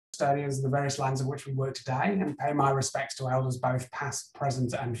custodians of the various lands of which we work today, and pay my respects to elders both past,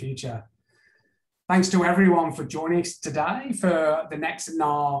 present, and future. Thanks to everyone for joining us today for the next in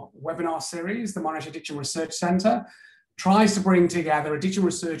our webinar series. The Monash Addiction Research Centre tries to bring together addiction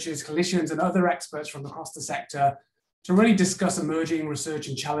researchers, clinicians, and other experts from across the sector to really discuss emerging research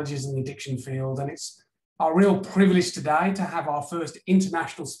and challenges in the addiction field. And it's our real privilege today to have our first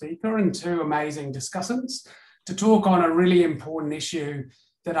international speaker and two amazing discussants to talk on a really important issue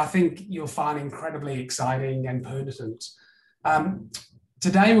that I think you'll find incredibly exciting and pertinent.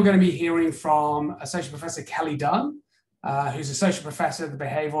 Today, we're going to be hearing from Associate Professor Kelly Dunn, who's Associate Professor of the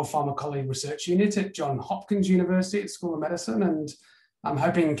Behavioral Pharmacology Research Unit at Johns Hopkins University at School of Medicine. And I'm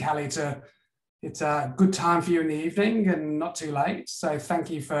hoping, Kelly, it's a good time for you in the evening and not too late. So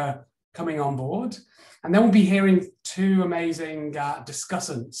thank you for coming on board. And then we'll be hearing two amazing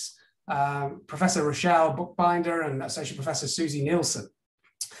discussants, Professor Rachelle Buchbinder and Associate Professor Suzanne Nielsen.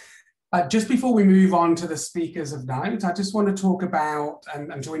 Just before we move on to the speakers of note, I just want to talk about,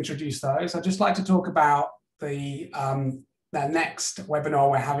 and to introduce those, I'd just like to talk about the next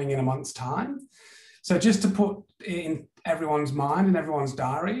webinar we're having in a month's time. So just to put in everyone's mind and everyone's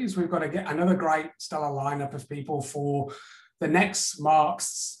diaries, we've got to get another great stellar lineup of people for the next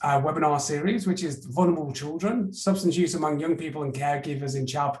Mark's webinar series, which is Vulnerable Children, Substance Use Among Young People and Caregivers in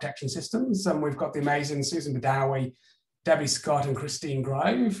Child Protection Systems. And we've got the amazing Susan Badawi, Debbie Scott and Christine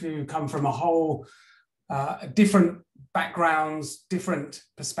Grove, who come from a whole different backgrounds, different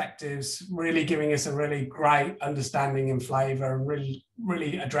perspectives, really giving us a really great understanding and flavour and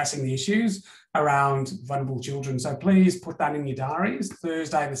really addressing the issues around vulnerable children. So please put that in your diaries,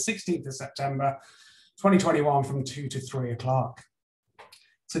 Thursday, the 16th of September, 2021 from 2 to 3 o'clock.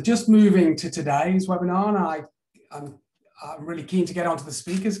 So just moving to today's webinar, and I'm really keen to get onto the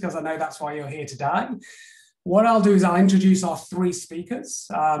speakers because I know that's why you're here today. What I'll do is I'll introduce our three speakers,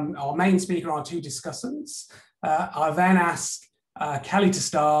 our main speaker, our two discussants. I'll then ask Kelly to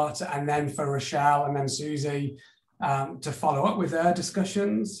start, and then for Rachelle and then Susie to follow up with their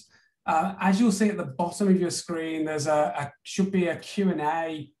discussions. As you'll see at the bottom of your screen, there's should be a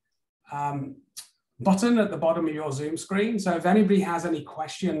Q&A button at the bottom of your Zoom screen. So if anybody has any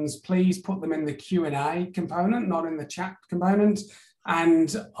questions, please put them in the Q&A component, not in the chat component,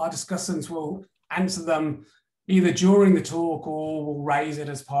 and our discussants will answer them either during the talk or we'll raise it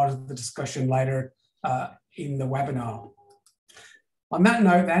as part of the discussion later in the webinar. On that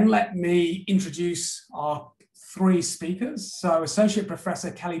note then, let me introduce our three speakers. So Associate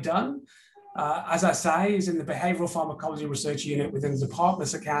Professor Kelly Dunn, as I say, is in the Behavioral Pharmacology Research Unit within the Department of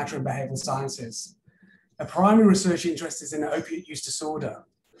Psychiatry and Behavioral Sciences. Her primary research interest is in opiate use disorder.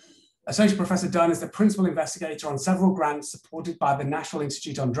 Associate Professor Dunn is the principal investigator on several grants supported by the National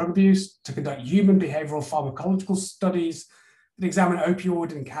Institute on Drug Abuse to conduct human behavioral pharmacological studies that examine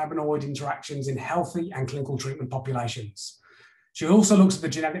opioid and cannabinoid interactions in healthy and clinical treatment populations. She also looks at the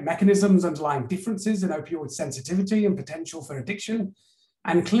genetic mechanisms underlying differences in opioid sensitivity and potential for addiction,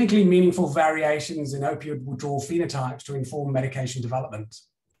 and clinically meaningful variations in opioid withdrawal phenotypes to inform medication development.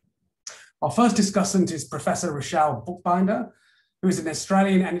 Our first discussant is Professor Rachelle Buchbinder, who is an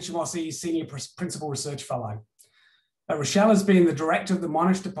Australian NHMRC Senior Principal Research Fellow. Rachelle has been the director of the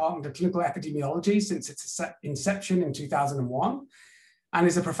Monash Department of Clinical Epidemiology since its inception in 2001, and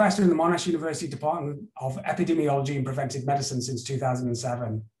is a professor in the Monash University Department of Epidemiology and Preventive Medicine since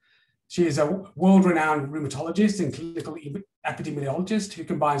 2007. She is a world-renowned rheumatologist and clinical epidemiologist who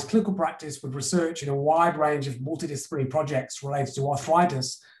combines clinical practice with research in a wide range of multidisciplinary projects related to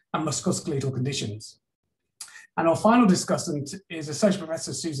arthritis and musculoskeletal conditions. And our final discussant is Associate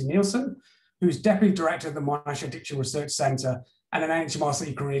Professor Suzanne Nielsen, who's Deputy Director of the Monash Addiction Research Centre and an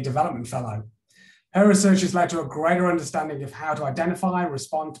NHMRC Career Development Fellow. Her research has led to a greater understanding of how to identify,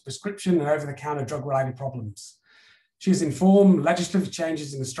 respond to prescription and over-the-counter drug-related problems. She has informed legislative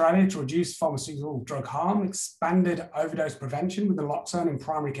changes in Australia to reduce pharmaceutical drug harm, expanded overdose prevention with naloxone in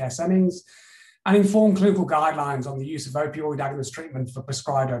primary care settings, and informed clinical guidelines on the use of opioid agonist treatment for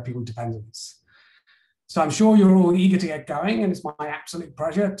prescribed opioid dependence. So I'm sure you're all eager to get going, and it's my absolute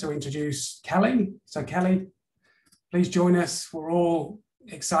pleasure to introduce Kelly. So Kelly, please join us. We're all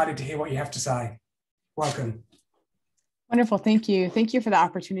excited to hear what you have to say. Welcome. Wonderful, thank you. Thank you for the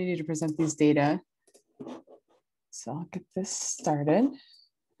opportunity to present these data. So I'll get this started.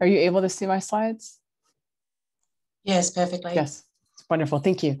 Are you able to see my slides? Yes, perfectly. Yes, wonderful,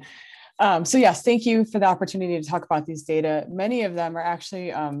 thank you. So yes, thank you for the opportunity to talk about these data. Many of them are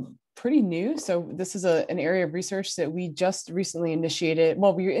actually pretty new. So this is an area of research that we just recently initiated.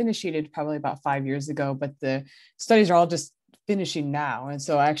 Well, we initiated probably about 5 years ago, but the studies are all just finishing now. And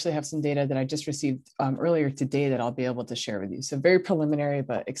so I actually have some data that I just received earlier today that I'll be able to share with you. So very preliminary,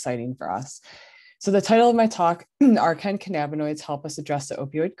 but exciting for us. So the title of my talk are Can Cannabinoids Help Us Address the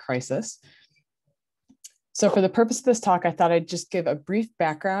Opioid Crisis? So for the purpose of this talk, I thought I'd just give a brief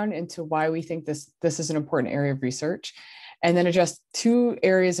background into why we think this is an important area of research, and then address two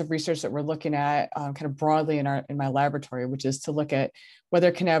areas of research that we're looking at kind of broadly in my laboratory, which is to look at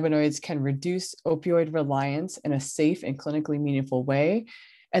whether cannabinoids can reduce opioid reliance in a safe and clinically meaningful way,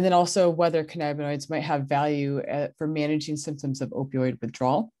 and then also whether cannabinoids might have value for managing symptoms of opioid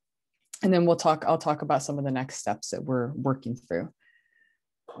withdrawal. And then I'll talk about some of the next steps that we're working through.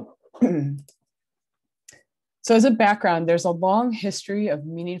 So as a background, there's a long history of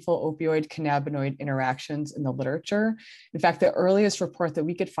meaningful opioid cannabinoid interactions in the literature. In fact, the earliest report that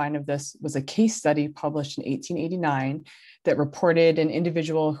we could find of this was a case study published in 1889 that reported an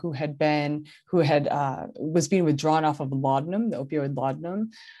individual who was being withdrawn off of laudanum, the opioid laudanum,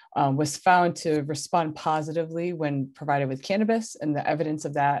 was found to respond positively when provided with cannabis. And the evidence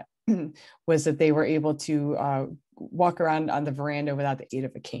of that was that they were able to walk around on the veranda without the aid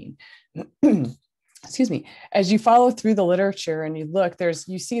of a cane. Excuse me. As you follow through the literature and you look,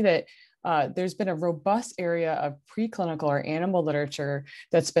 you see that there's been a robust area of preclinical or animal literature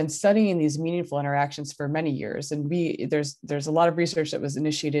that's been studying these meaningful interactions for many years. And there's a lot of research that was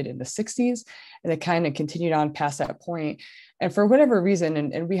initiated in the 60s and that kind of continued on past that point. And for whatever reason,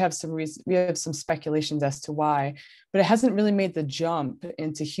 and we have some speculations as to why, but it hasn't really made the jump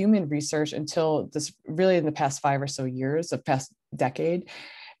into human research until this really in the past 5 or so years, the past decade.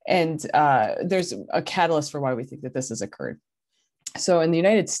 And there's a catalyst for why we think that this has occurred. So in the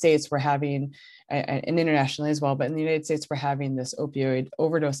United States, we're having, and internationally as well, but in the United States, we're having this opioid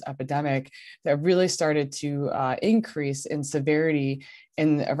overdose epidemic that really started to increase in severity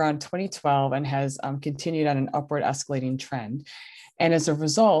in around 2012 and has continued on an upward escalating trend. And as a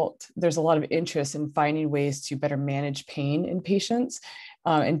result, there's a lot of interest in finding ways to better manage pain in patients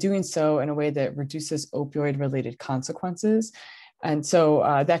and doing so in a way that reduces opioid-related consequences. And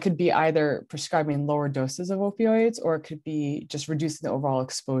so that could be either prescribing lower doses of opioids, or it could be just reducing the overall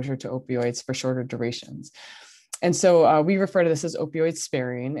exposure to opioids for shorter durations. And so we refer to this as opioid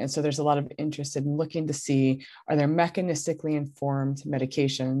sparing. And so there's a lot of interest in looking to see, are there mechanistically informed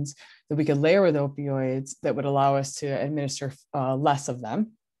medications that we could layer with opioids that would allow us to administer less of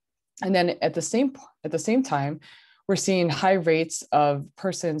them? And then at the same time, we're seeing high rates of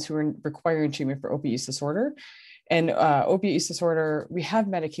persons who are requiring treatment for opiate use disorder. And opiate use disorder, we have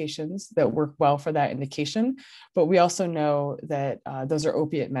medications that work well for that indication, but we also know that those are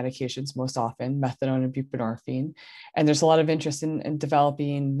opiate medications most often, methadone and buprenorphine. And there's a lot of interest in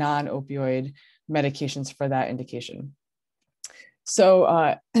developing non-opioid medications for that indication. So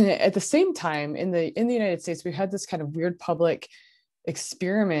at the same time, in the United States, we had this kind of weird public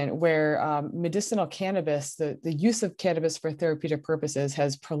experiment where medicinal cannabis, the use of cannabis for therapeutic purposes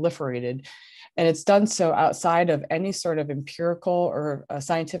has proliferated. And it's done so outside of any sort of empirical or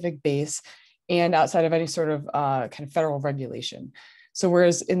scientific base and outside of any sort of kind of federal regulation. So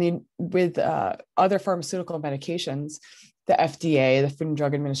whereas with other pharmaceutical medications, the FDA, the Food and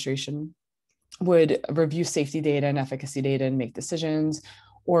Drug Administration, would review safety data and efficacy data and make decisions,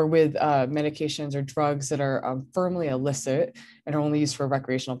 or with medications or drugs that are firmly illicit and are only used for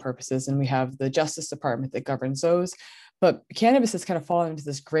recreational purposes. And we have the Justice Department that governs those. But cannabis has kind of fallen into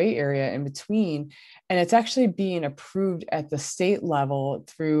this gray area in between, and it's actually being approved at the state level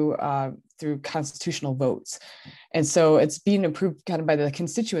through constitutional votes. And so it's being approved kind of by the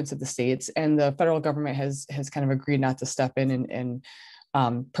constituents of the states, and the federal government has kind of agreed not to step in and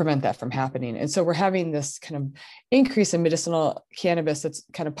prevent that from happening. And so we're having this kind of increase in medicinal cannabis that's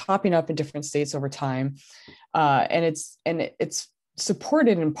kind of popping up in different states over time, and it's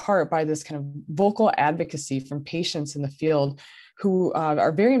supported in part by this kind of vocal advocacy from patients in the field who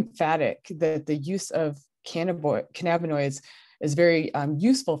are very emphatic that the use of cannabinoids is very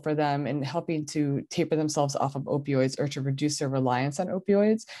useful for them in helping to taper themselves off of opioids or to reduce their reliance on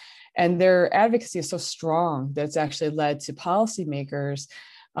opioids. And their advocacy is so strong that it's actually led to policymakers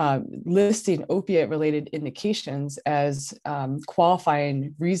listing opiate-related indications as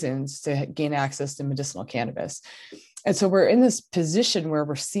qualifying reasons to gain access to medicinal cannabis. And so we're in this position where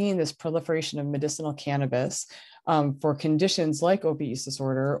we're seeing this proliferation of medicinal cannabis for conditions like opiate use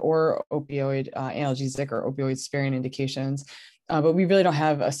disorder or opioid analgesic or opioid sparing indications. But we really don't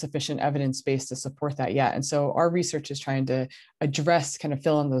have a sufficient evidence base to support that yet. And so our research is trying to address, kind of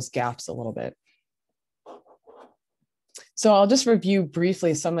fill in those gaps a little bit. So I'll just review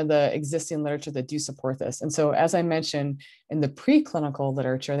briefly some of the existing literature that do support this. And so as I mentioned, in the preclinical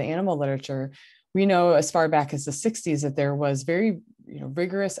literature, the animal literature, we know as far back as the 60s that there was very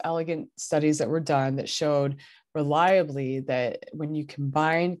rigorous, elegant studies that were done that showed reliably that when you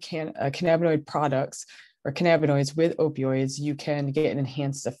combine cannabinoid products or cannabinoids with opioids, you can get an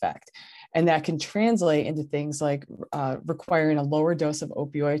enhanced effect. And that can translate into things like requiring a lower dose of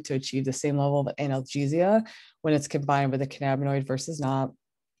opioid to achieve the same level of analgesia when it's combined with a cannabinoid versus not.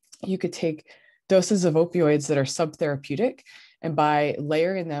 You could take doses of opioids that are subtherapeutic, and by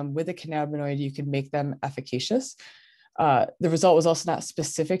layering them with a cannabinoid, you can make them efficacious. The result was also not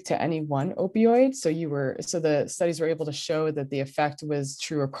specific to any one opioid. So the studies were able to show that the effect was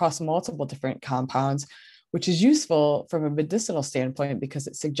true across multiple different compounds, which is useful from a medicinal standpoint because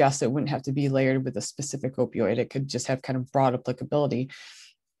it suggests it wouldn't have to be layered with a specific opioid. It could just have kind of broad applicability.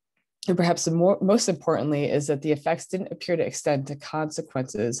 And perhaps most importantly is that the effects didn't appear to extend to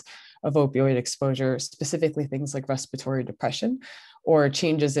consequences of opioid exposure, specifically things like respiratory depression or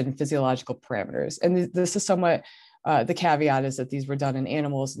changes in physiological parameters. And this is somewhat, the caveat is that these were done in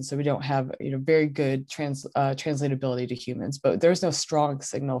animals, and so we don't have very good translatability to humans, but there's no strong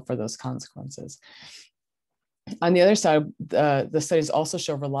signal for those consequences. On the other side, the studies also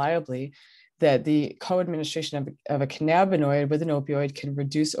show reliably that the co-administration of a cannabinoid with an opioid can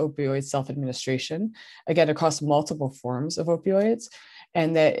reduce opioid self-administration, again, across multiple forms of opioids,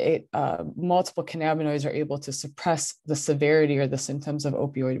 and that multiple cannabinoids are able to suppress the severity or the symptoms of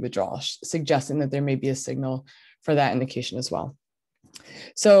opioid withdrawal, suggesting that there may be a signal for that indication as well.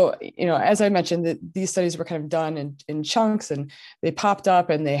 So, as I mentioned, these studies were kind of done in chunks, and they popped up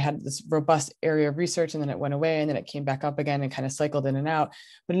and they had this robust area of research, and then it went away, and then it came back up again and kind of cycled in and out,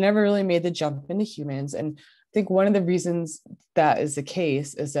 but it never really made the jump into humans. And I think one of the reasons that is the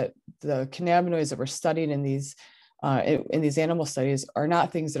case is that the cannabinoids that were studied in these animal studies are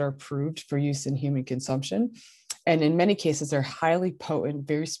not things that are approved for use in human consumption. And in many cases, they're highly potent,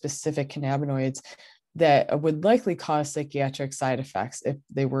 very specific cannabinoids that would likely cause psychiatric side effects if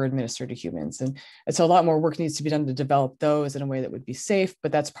they were administered to humans. And so a lot more work needs to be done to develop those in a way that would be safe,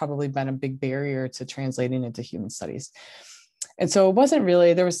 but that's probably been a big barrier to translating into human studies. And so it wasn't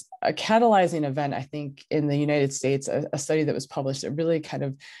really, there was a catalyzing event, I think, in the United States, a study that was published that really kind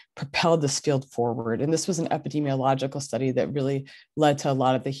of propelled this field forward. And this was an epidemiological study that really led to a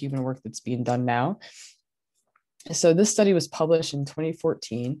lot of the human work that's being done now. So this study was published in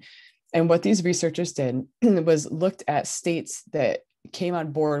 2014. And what these researchers did was looked at states that came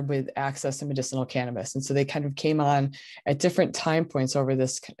on board with access to medicinal cannabis. And so they kind of came on at different time points over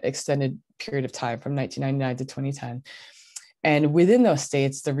this extended period of time from 1999 to 2010. And within those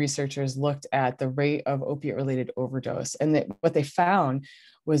states, the researchers looked at the rate of opiate-related overdose. And what they found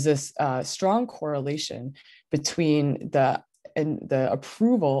was this strong correlation between the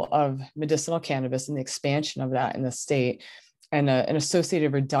approval of medicinal cannabis and the expansion of that in the state, and an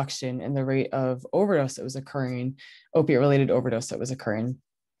associated reduction in the rate of overdose that was occurring, opiate-related overdose that was occurring.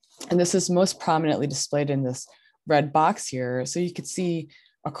 And this is most prominently displayed in this red box here. So you could see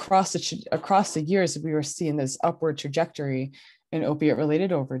across the years, we were seeing this upward trajectory in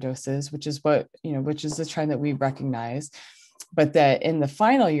opiate-related overdoses, which is the trend that we recognize. But that in the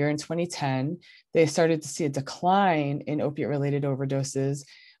final year, in 2010, they started to see a decline in opiate-related overdoses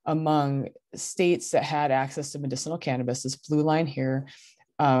among states that had access to medicinal cannabis, this blue line here,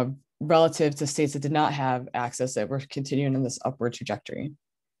 relative to states that did not have access, that were continuing in this upward trajectory.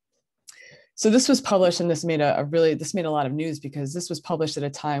 So this was published, and this made a lot of news because this was published at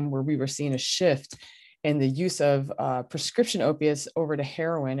a time where we were seeing a shift in the use of prescription opiates over to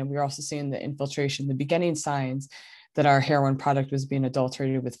heroin, and we were also seeing the infiltration, the beginning signs that our heroin product was being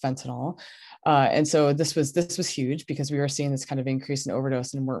adulterated with fentanyl. And so this was huge because we were seeing this kind of increase in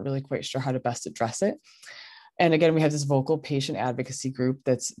overdose and weren't really quite sure how to best address it. And again, we have this vocal patient advocacy group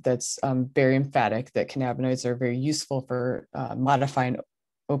that's very emphatic that cannabinoids are very useful for modifying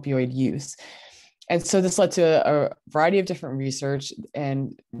opioid use. And so this led to a variety of different research,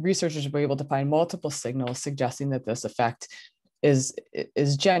 and researchers were able to find multiple signals suggesting that this effect is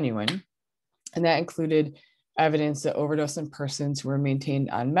genuine. And that included evidence that overdose in persons who were maintained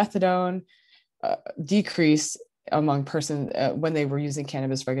on methadone decreased among persons when they were using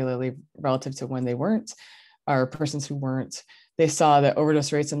cannabis regularly relative to when they weren't, or persons who weren't. They saw that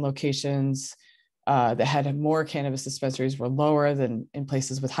overdose rates in locations that had more cannabis dispensaries were lower than in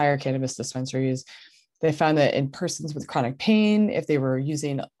places with higher cannabis dispensaries. They found that in persons with chronic pain, if they were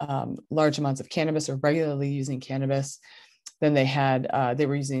using large amounts of cannabis or regularly using cannabis, then they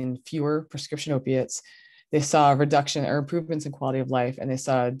were using fewer prescription opiates. They saw a reduction or improvements in quality of life, and they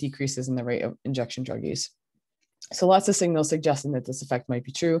saw decreases in the rate of injection drug use. So lots of signals suggesting that this effect might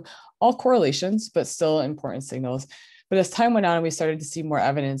be true, all correlations, but still important signals. But as time went on, we started to see more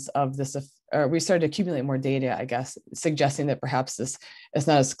evidence of this we started to accumulate more data, I guess, suggesting that perhaps this is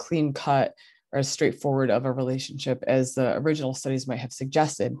not as clean cut or as straightforward of a relationship as the original studies might have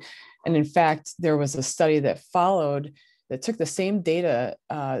suggested. And in fact, there was a study that took the same data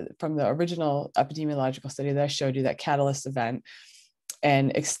from the original epidemiological study that I showed you, that catalyst event,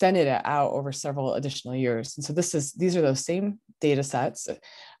 and extended it out over several additional years. And so these are those same data sets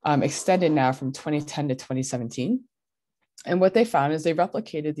extended now from 2010 to 2017. And what they found is they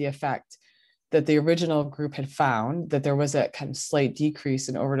replicated the effect that the original group had found, that there was a kind of slight decrease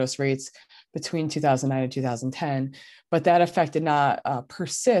in overdose rates between 2009 and 2010, but that effect did not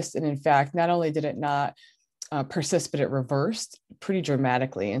persist. And in fact, not only did it not persist, but it reversed pretty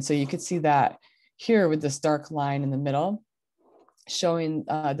dramatically. And so you could see that here with this dark line in the middle, showing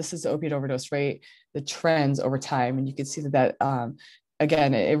this is the opioid overdose rate, the trends over time. And you can see that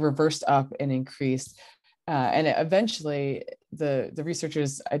again, it reversed up and increased. And eventually the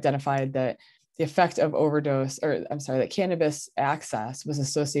researchers identified that the effect of that cannabis access was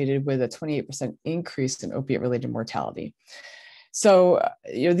associated with a 28% increase in opiate-related mortality. So,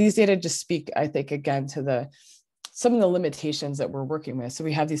 these data just speak, I think, again, to some of the limitations that we're working with. So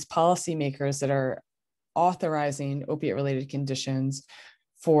we have these policymakers that are authorizing opiate-related conditions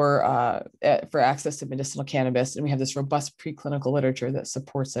for access to medicinal cannabis, and we have this robust preclinical literature that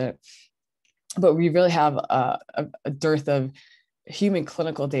supports it. But we really have a dearth of human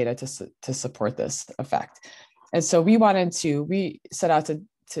clinical data to support this effect. And so we set out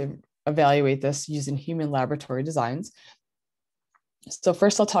to evaluate this using human laboratory designs. So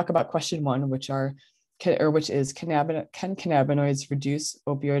first I'll talk about question one, which is can cannabinoids reduce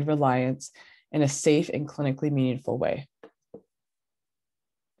opioid reliance in a safe and clinically meaningful way?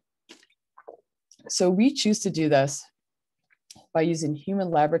 So we choose to do this by using human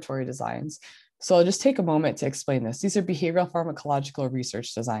laboratory designs. So I'll just take a moment to explain this. These are behavioral pharmacological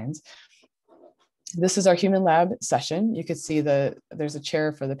research designs. This is our human lab session. You can see there's a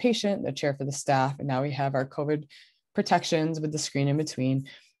chair for the patient, a chair for the staff, and now we have our COVID protections with the screen in between.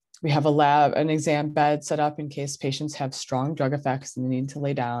 We have an exam bed set up in case patients have strong drug effects and they need to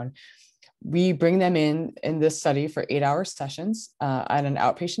lay down. We bring them in this study for 8-hour sessions on an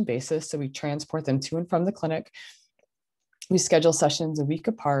outpatient basis. So we transport them to and from the clinic. We schedule sessions a week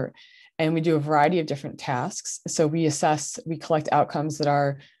apart, and we do a variety of different tasks. So we collect outcomes that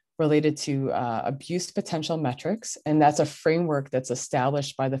are related to abuse potential metrics. And that's a framework that's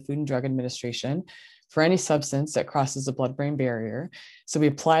established by the Food and Drug Administration for any substance that crosses the blood-brain barrier. So we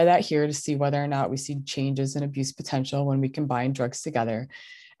apply that here to see whether or not we see changes in abuse potential when we combine drugs together.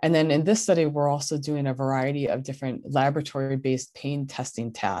 And then in this study, we're also doing a variety of different laboratory-based pain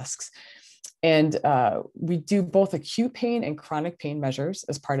testing tasks. And we do both acute pain and chronic pain measures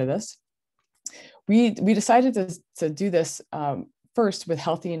as part of this. We decided to do this first with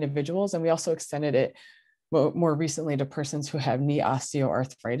healthy individuals, and we also extended it more recently to persons who have knee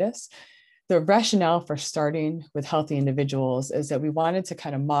osteoarthritis. The rationale for starting with healthy individuals is that we wanted to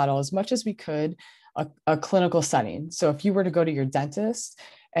kind of model as much as we could a clinical setting. So if you were to go to your dentist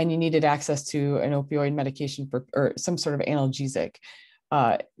and you needed access to an opioid medication or some sort of analgesic,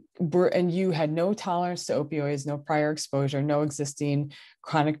 and you had no tolerance to opioids, no prior exposure, no existing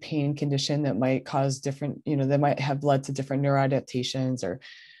chronic pain condition that might cause different, that might have led to different neuroadaptations or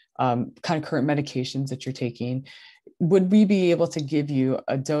concurrent medications that you're taking, would we be able to give you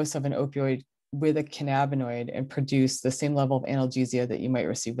a dose of an opioid with a cannabinoid and produce the same level of analgesia that you might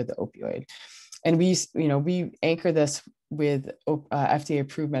receive with the opioid? And we anchor this with FDA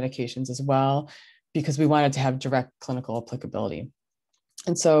approved medications as well, because we wanted to have direct clinical applicability.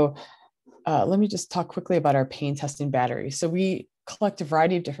 And so let me just talk quickly about our pain testing battery. So we collect a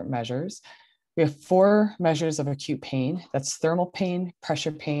variety of different measures. We have 4 measures of acute pain. That's thermal pain,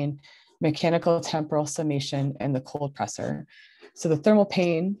 pressure pain, mechanical temporal summation, and the cold pressor. So the thermal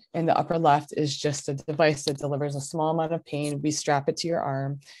pain in the upper left is just a device that delivers a small amount of pain. We strap it to your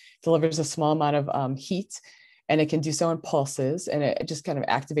arm, delivers a small amount of heat, and it can do so in pulses, and it just kind of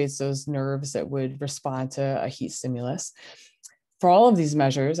activates those nerves that would respond to a heat stimulus. For all of these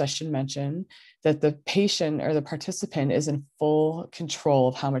measures, I should mention that the patient or the participant is in full control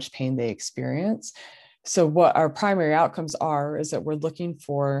of how much pain they experience. So what our primary outcomes are is that we're looking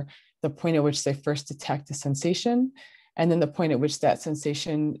for the point at which they first detect a sensation, and then the point at which that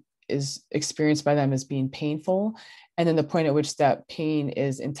sensation is experienced by them as being painful, and then the point at which that pain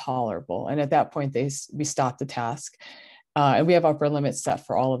is intolerable. And at that point, we stop the task. And we have upper limits set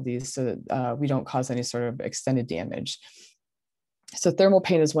for all of these so that we don't cause any sort of extended damage. So thermal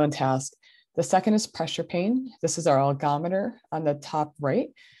pain is one task. The second is pressure pain. This is our algometer on the top right.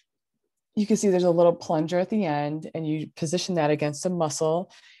 You can see there's a little plunger at the end, and you position that against a muscle,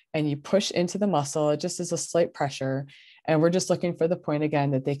 and you push into the muscle. It just is a slight pressure. And we're just looking for the point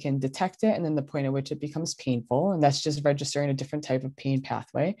again that they can detect it, and then the point at which it becomes painful. And that's just registering a different type of pain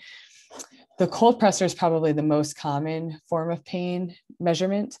pathway. The cold pressor is probably the most common form of pain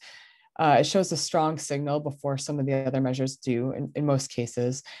measurement. It shows a strong signal before some of the other measures do in most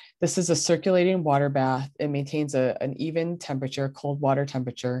cases. This is a circulating water bath. It maintains an even temperature, cold water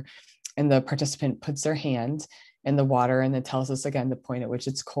temperature, and the participant puts their hand in the water and then tells us again the point at which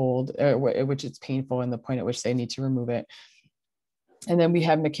it's cold, at which it's painful, and the point at which they need to remove it. And then we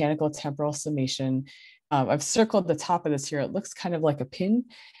have mechanical temporal summation. I've circled the top of this here. It looks kind of like a pin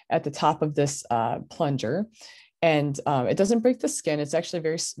at the top of this plunger. And it doesn't break the skin. It's actually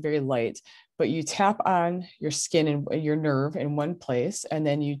very, very light, but you tap on your skin and your nerve in one place, and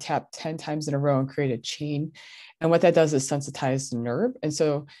then you tap 10 times in a row and create a chain. And what that does is sensitize the nerve. And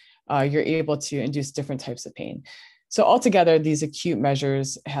so you're able to induce different types of pain. So altogether, these acute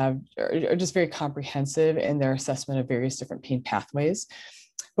measures are just very comprehensive in their assessment of various different pain pathways.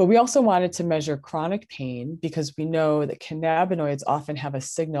 But we also wanted to measure chronic pain because we know that cannabinoids often have a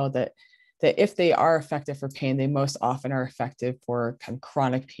signal that if they are effective for pain, they most often are effective for kind of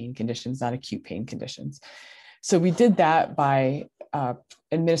chronic pain conditions, not acute pain conditions. So we did that by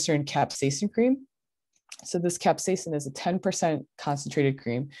administering capsaicin cream. So this capsaicin is a 10% concentrated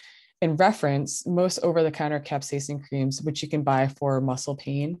cream. In reference, most over-the-counter capsaicin creams, which you can buy for muscle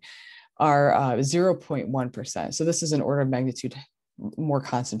pain, are 0.1%. So this is an order of magnitude more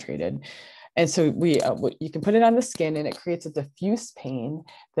concentrated. And so you can put it on the skin, and it creates a diffuse pain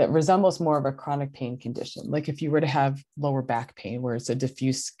that resembles more of a chronic pain condition. Like if you were to have lower back pain, where it's a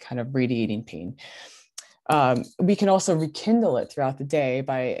diffuse kind of radiating pain. We can also rekindle it throughout the day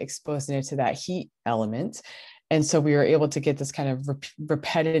by exposing it to that heat element. And so we were able to get this kind of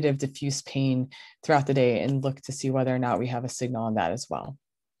repetitive diffuse pain throughout the day and look to see whether or not we have a signal on that as well.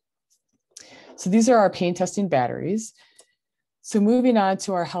 So these are our pain testing batteries. So moving on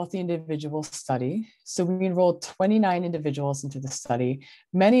to our healthy individual study. So we enrolled 29 individuals into the study.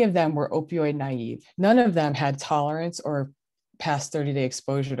 Many of them were opioid naive. None of them had tolerance or past 30-day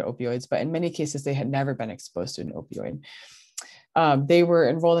exposure to opioids, but in many cases, they had never been exposed to an opioid. They were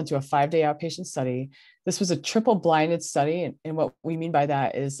enrolled into a 5-day outpatient study. This was a triple blinded study. And what we mean by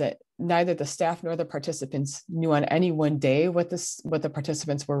that is that neither the staff nor the participants knew on any one day what the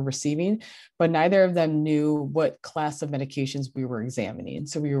participants were receiving, but neither of them knew what class of medications we were examining.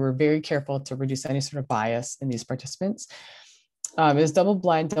 So we were very careful to reduce any sort of bias in these participants. It was double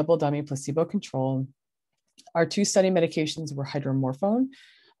blind, double dummy, placebo controlled. Our 2 study medications were hydromorphone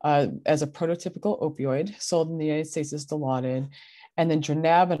as a prototypical opioid sold in the United States as Dilaudid, and then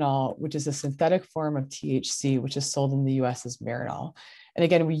dronabinol, which is a synthetic form of THC, which is sold in the US as Marinol. And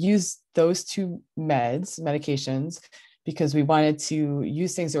again, we use those 2 medications, because we wanted to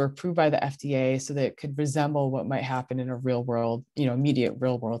use things that were approved by the FDA so that it could resemble what might happen in a real world, immediate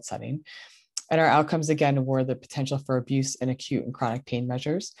real world setting. And our outcomes, again, were the potential for abuse and acute and chronic pain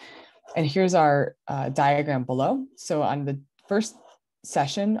measures. And here's our diagram below. So on the first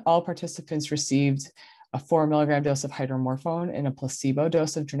session, all participants received a 4 milligram dose of hydromorphone and a placebo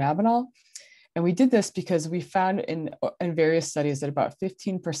dose of dronabinol. And we did this because we found in various studies that about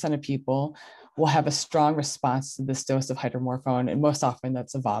 15% of people will have a strong response to this dose of hydromorphone, and most often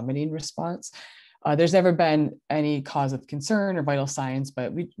that's a vomiting response. There's never been any cause of concern or vital signs,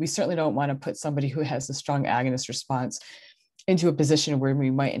 but we certainly don't want to put somebody who has a strong agonist response into a position where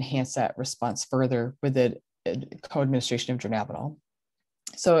we might enhance that response further with a co-administration of dronabinol.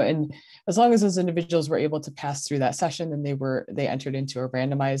 So, and as long as those individuals were able to pass through that session, then they entered into a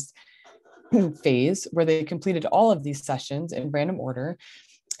randomized phase where they completed all of these sessions in random order.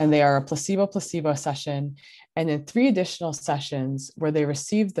 And they are a placebo session, and then 3 additional sessions where they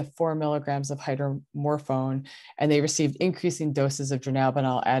received the 4 milligrams of hydromorphone, and they received increasing doses of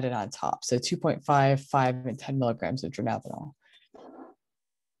dronabinol added on top. So 2.5, 5, and 10 milligrams of dronabinol.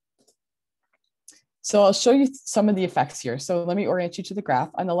 So I'll show you some of the effects here. So let me orient you to the graph.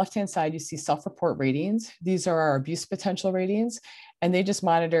 On the left-hand side, you see self-report ratings. These are our abuse potential ratings, and they just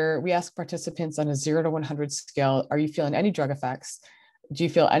monitor. We ask participants on a 0 to 100 scale, are you feeling any drug effects? Do you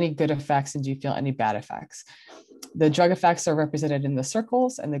feel any good effects, and do you feel any bad effects? The drug effects are represented in the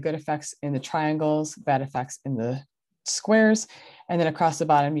circles, and the good effects in the triangles, bad effects in the squares. And then across the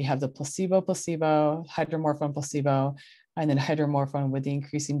bottom, you have the placebo, hydromorphone, placebo, and then hydromorphone with the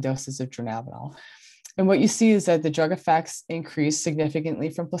increasing doses of dronabinol. And what you see is that the drug effects increase significantly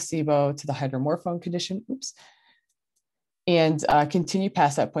from placebo to the hydromorphone condition. and continue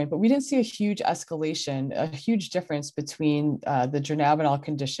past that point. But we didn't see a huge escalation, a huge difference between the dronabinol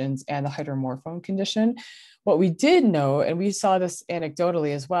conditions and the hydromorphone condition. What we did know, and we saw this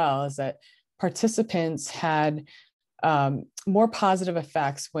anecdotally as well, is that participants had more positive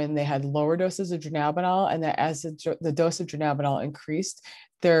effects when they had lower doses of dronabinol, and that as the dose of dronabinol increased,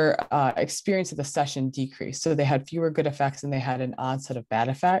 their experience of the session decreased. So they had fewer good effects and they had an onset of bad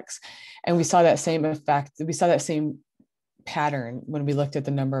effects. And we saw that same effect, we saw that same pattern when we looked at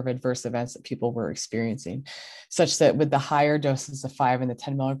the number of adverse events that people were experiencing, such that with the higher doses of 5 and the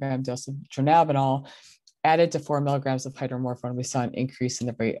 10 milligram dose of dronabinol added to 4 milligrams of hydromorphone, we saw an increase in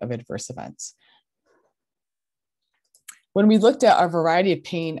the rate of adverse events. When we looked at our variety of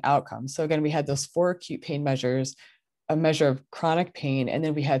pain outcomes, so again, we had those 4 acute pain measures, a measure of chronic pain, and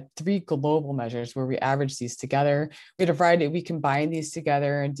then we had 3 global measures where we averaged these together. We had a variety, we combined these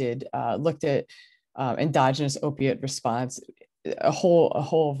together and looked at endogenous opiate response, a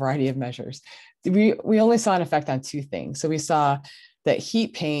whole variety of measures. We only saw an effect on 2 things. So we saw that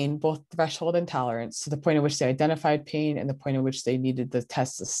heat pain, both threshold and tolerance, to the point at which they identified pain and the point at which they needed the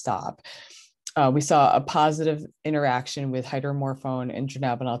test to stop. We saw a positive interaction with hydromorphone and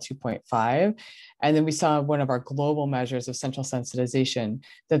dronabinol 2.5. And then we saw one of our global measures of central sensitization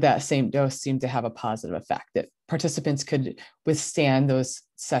that same dose seemed to have a positive effect, that participants could withstand those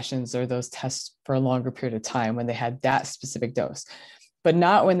sessions or those tests for a longer period of time when they had that specific dose, but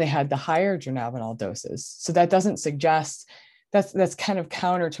not when they had the higher dronabinol doses. So that doesn't suggest, that's kind of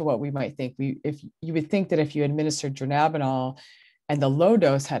counter to what we might think. If you would think that if you administered dronabinol and the low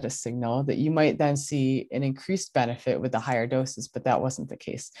dose had a signal, that you might then see an increased benefit with the higher doses, but that wasn't the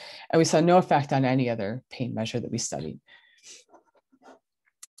case. And we saw no effect on any other pain measure that we studied.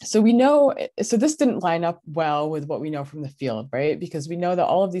 So we know, so this didn't line up well with what we know from the field, right? Because we know that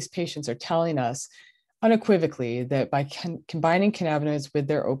all of these patients are telling us unequivocally that by combining cannabinoids with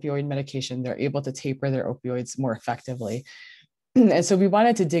their opioid medication, they're able to taper their opioids more effectively. And so we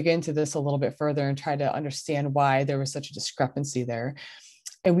wanted to dig into this a little bit further and try to understand why there was such a discrepancy there.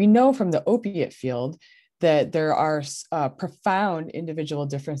 And we know from the opiate field that there are profound individual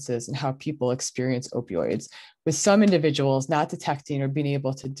differences in how people experience opioids, with some individuals not detecting or being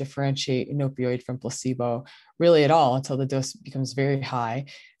able to differentiate an opioid from placebo really at all until the dose becomes very high.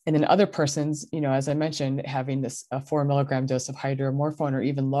 And then other persons, as I mentioned, having this 4 milligram dose of hydromorphone or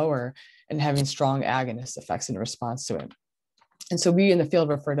even lower and having strong agonist effects in response to it. And so we in the field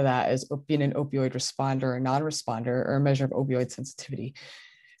refer to that as being an opioid responder or non-responder, or a measure of opioid sensitivity.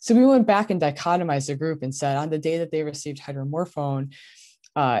 So we went back and dichotomized the group and said on the day that they received hydromorphone,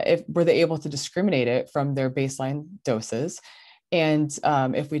 were they able to discriminate it from their baseline doses? And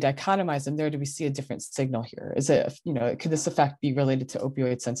if we dichotomize them there, do we see a different signal here? Is it, could this effect be related to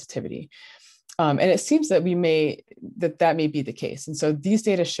opioid sensitivity? And it seems that that may be the case. And so these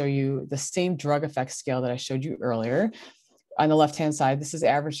data show you the same drug effect scale that I showed you earlier. On the left-hand side, this is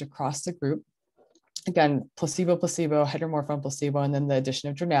averaged across the group. Again, placebo, hydromorphone, placebo, and then the addition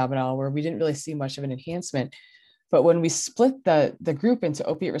of dronabinol, where we didn't really see much of an enhancement. But when we split the group into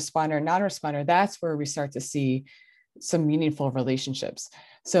opiate responder and non-responder, that's where we start to see some meaningful relationships.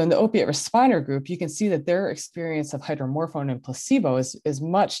 So in the opiate responder group, you can see that their experience of hydromorphone and placebo is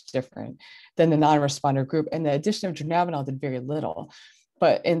much different than the non-responder group. And the addition of dronabinol did very little.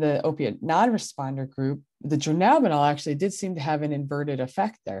 But in the opiate non-responder group, the dronabinol actually did seem to have an inverted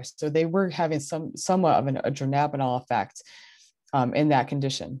effect there. So they were having somewhat of a dronabinol effect in that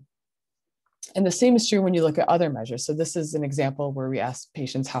condition. And the same is true when you look at other measures. So this is an example where we asked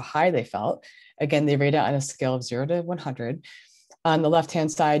patients how high they felt. Again, they rate it on a scale of 0 to 100. On the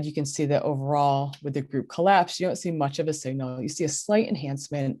left-hand side, you can see that overall with the group collapse, you don't see much of a signal. You see a slight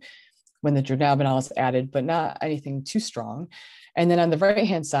enhancement when the dronabinol is added, but not anything too strong. And then on the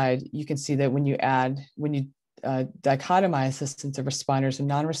right-hand side, you can see that when you dichotomize this into responders and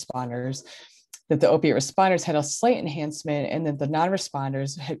non-responders, that the opiate responders had a slight enhancement, and that the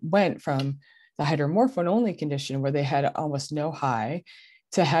non-responders went from the hydromorphone-only condition where they had almost no high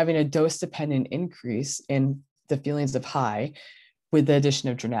to having a dose-dependent increase in the feelings of high with the addition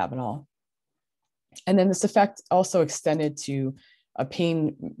of dronabinol. And then this effect also extended to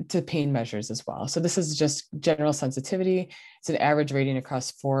pain measures as well. So this is just general sensitivity. It's an average rating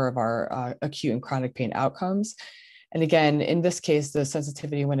across 4 of our acute and chronic pain outcomes. And again, in this case, the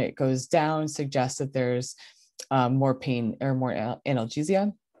sensitivity when it goes down suggests that there's more pain or more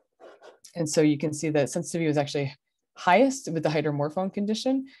analgesia. And so you can see that sensitivity was actually highest with the hydromorphone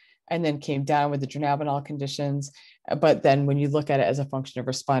condition, and then came down with the dronabinol conditions. But then when you look at it as a function of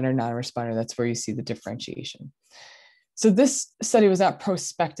responder, non-responder, that's where you see the differentiation. So this study was not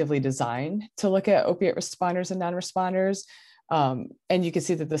prospectively designed to look at opiate responders and non-responders. And you can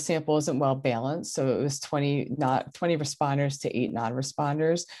see that the sample isn't well balanced. So it was 20 responders to 8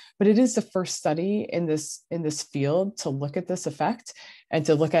 non-responders, but it is the first study in this field to look at this effect and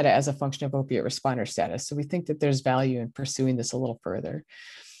to look at it as a function of opiate responder status. So we think that there's value in pursuing this a little further.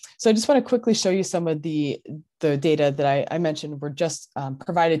 So I just want to quickly show you some of the data that I mentioned were just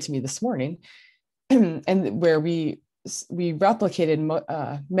provided to me this morning, and where we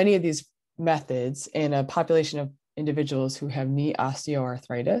replicated many of these methods in a population of individuals who have knee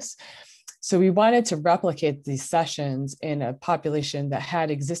osteoarthritis. So we wanted to replicate these sessions in a population that had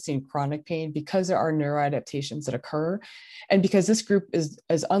existing chronic pain because there are neuroadaptations that occur. And because this group is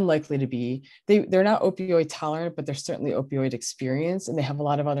unlikely to be, they're not opioid tolerant, but they're certainly opioid experienced, and they have a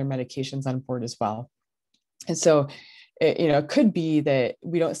lot of other medications on board as well. And so it could be that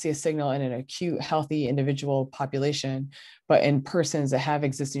we don't see a signal in an acute, healthy individual population, but in persons that have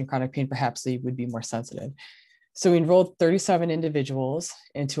existing chronic pain, perhaps they would be more sensitive. So we enrolled 37 individuals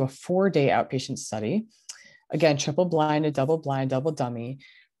into a 4-day outpatient study. Again, triple-blinded, double-blind, double-dummy.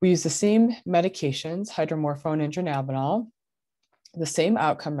 We used the same medications, hydromorphone and dronabinol, the same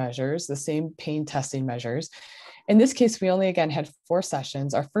outcome measures, the same pain testing measures. In this case, we only, again, had 4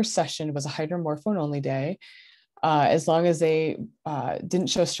 sessions. Our first session was a hydromorphone-only day. As long as they didn't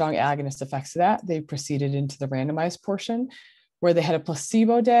show strong agonist effects of that, they proceeded into the randomized portion, where they had a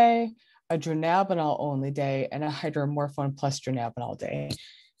placebo day, a dronabinol only day, and a hydromorphone plus dronabinol day.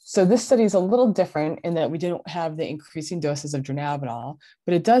 So this study is a little different in that we didn't have the increasing doses of dronabinol,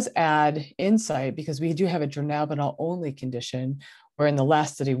 but it does add insight because we do have a dronabinol only condition, where in the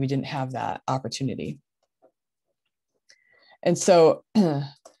last study, we didn't have that opportunity. And so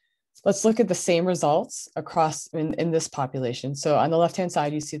let's look at the same results across in this population. So on the left-hand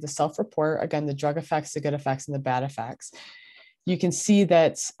side, you see the self-report, again, the drug effects, the good effects, and the bad effects. You can see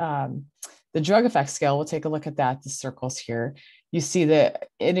that the drug effect scale, we'll take a look at that, the circles here. You see that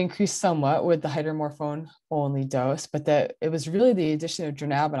it increased somewhat with the hydromorphone only dose, but that it was really the addition of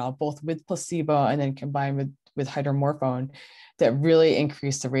dronabinol, both with placebo and then combined with hydromorphone, that really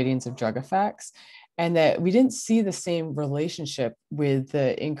increased the ratings of drug effects. And that we didn't see the same relationship with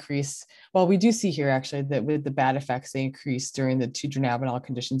the increase. Well, we do see here actually that with the bad effects, they increased during the 2 dronabinol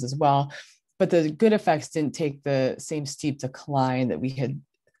conditions as well. But the good effects didn't take the same steep decline that we had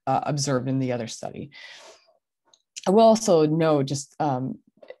observed in the other study. I will also note, just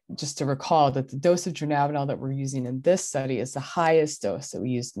to recall, that the dose of dronabinol that we're using in this study is the highest dose that we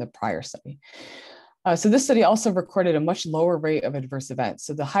used in the prior study. So this study also recorded a much lower rate of adverse events.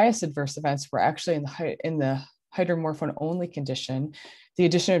 So the highest adverse events were actually in the hydromorphone only condition. The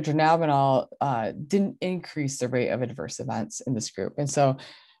addition of dronabinol didn't increase the rate of adverse events in this group. And so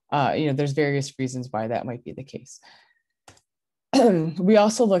there's various reasons why that might be the case. We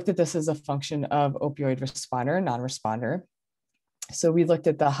also looked at this as a function of opioid responder and non-responder. So we looked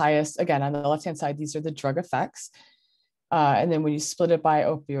at the highest, again, on the left-hand side, these are the drug effects. And then when you split it by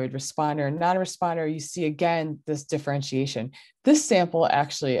opioid responder and non-responder, you see, again, this differentiation. This sample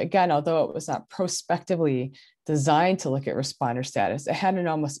actually, again, although it was not prospectively designed to look at responder status, it had an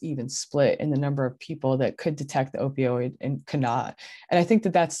almost even split in the number of people that could detect the opioid and could not. And I think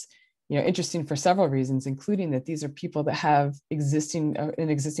that that's interesting for several reasons, including that these are people that have an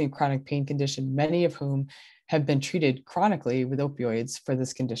existing chronic pain condition, many of whom have been treated chronically with opioids for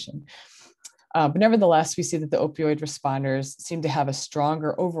this condition. But nevertheless, we see that the opioid responders seem to have a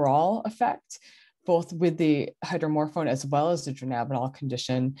stronger overall effect, both with the hydromorphone as well as the dronabinol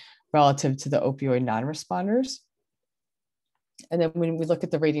condition relative to the opioid non-responders. And then when we look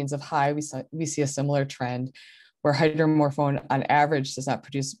at the ratings of high, we see a similar trend where hydromorphone on average does not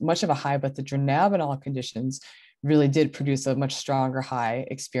produce much of a high, but the dronabinol conditions really did produce a much stronger high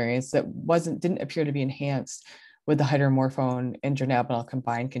experience that didn't appear to be enhanced with the hydromorphone and dronabinol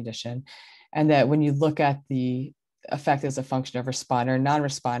combined condition. And that when you look at the effect as a function of responder and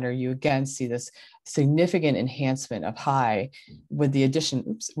non-responder, you again see this significant enhancement of high with the addition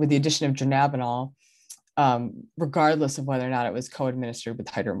of dronabinol, regardless of whether or not it was co-administered with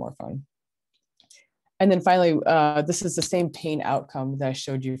hydromorphone. And then finally, this is the same pain outcome that I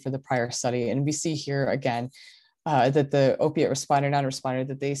showed you for the prior study. And we see here again that the opiate responder, non-responder,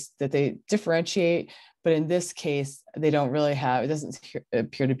 that they differentiate. But in this case, they don't really it doesn't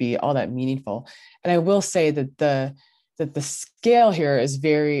appear to be all that meaningful. And I will say that the scale here is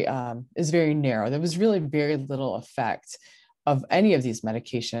very narrow. There was really very little effect of any of these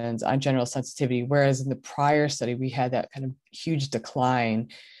medications on general sensitivity, whereas in the prior study, we had that kind of huge decline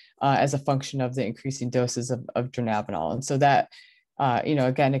as a function of the increasing doses of dronabinol. And so that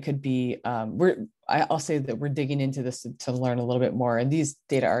Again, it could be, I'll say that we're digging into this to learn a little bit more. And these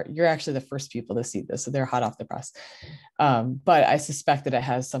data you're actually the first people to see this, so they're hot off the press. But I suspect that it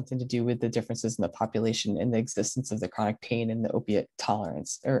has something to do with the differences in the population and the existence of the chronic pain and the opiate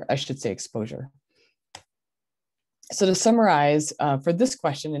tolerance, or I should say exposure. So to summarize, for this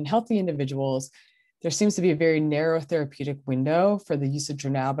question, in healthy individuals, there seems to be a very narrow therapeutic window for the use of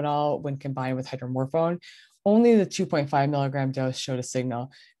dronabinol when combined with hydromorphone. Only the 2.5 milligram dose showed a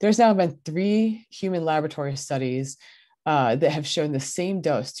signal. There's now been 3 human laboratory studies that have shown the same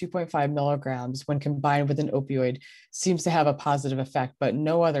dose, 2.5 milligrams, when combined with an opioid, seems to have a positive effect, but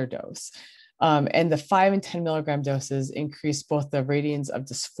no other dose. And the 5 and 10 milligram doses increase both the ratings of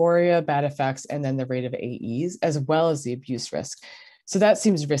dysphoria, bad effects, and then the rate of AEs, as well as the abuse risk. So that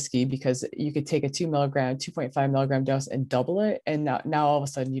seems risky because you could take a 2.5 milligram dose and double it. And now all of a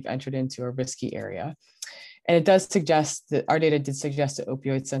sudden you've entered into a risky area. And it does suggest that our data did suggest that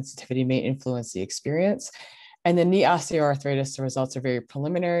opioid sensitivity may influence the experience. And the knee osteoarthritis, the results are very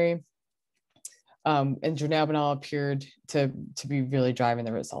preliminary. And dronabinol appeared to be really driving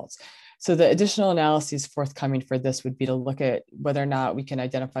the results. So the additional analyses forthcoming for this would be to look at whether or not we can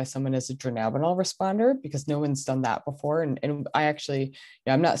identify someone as a dronabinol responder, because no one's done that before. And I actually,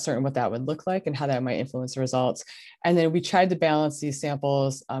 I'm not certain what that would look like and how that might influence the results. And then we tried to balance these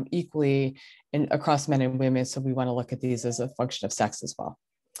samples equally across men and women. So we want to look at these as a function of sex as well.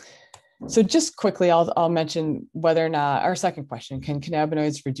 So just quickly, I'll mention whether or not, our second question, can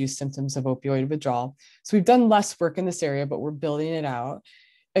cannabinoids reduce symptoms of opioid withdrawal? So we've done less work in this area, but we're building it out.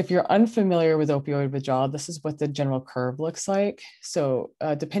 If you're unfamiliar with opioid withdrawal, this is what the general curve looks like. So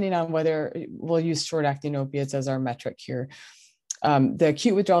depending on whether we'll use short-acting opiates as our metric here, the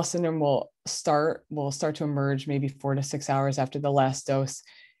acute withdrawal syndrome will start to emerge maybe 4 to 6 hours after the last dose.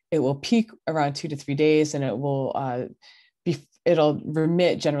 It will peak around 2 to 3 days, and it'll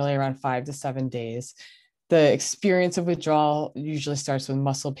remit generally around 5 to 7 days. The experience of withdrawal usually starts with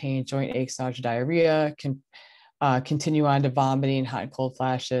muscle pain, joint aches, nausea, diarrhea, can continue on to vomiting, hot and cold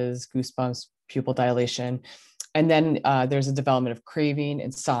flashes, goosebumps, pupil dilation. And then there's a development of craving,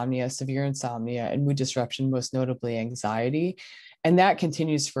 insomnia, severe insomnia, and mood disruption, most notably anxiety. And that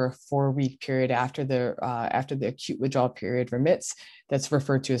continues for a 4-week period after the acute withdrawal period remits. That's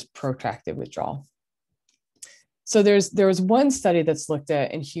referred to as protracted withdrawal. So there was one study that's looked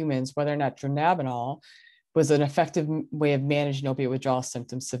at in humans whether or not dronabinol was an effective way of managing opiate withdrawal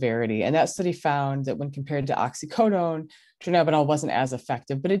symptom severity. And that study found that when compared to oxycodone, dronabinol wasn't as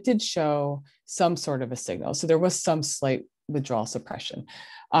effective, but it did show some sort of a signal. So there was some slight withdrawal suppression.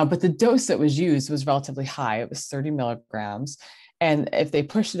 But the dose that was used was relatively high. It was 30 milligrams. And if they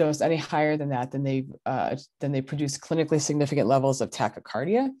pushed the dose any higher than that, then they produced clinically significant levels of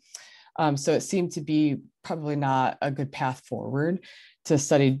tachycardia. So it seemed to be probably not a good path forward to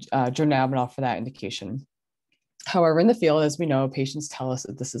study dronabinol for that indication. However, in the field, as we know, patients tell us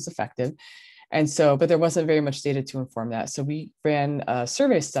that this is effective. And so, but there wasn't very much data to inform that. So we ran a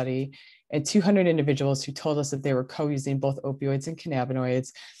survey study in 200 individuals who told us that they were co-using both opioids and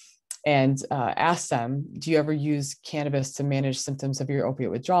cannabinoids, and asked them, do you ever use cannabis to manage symptoms of your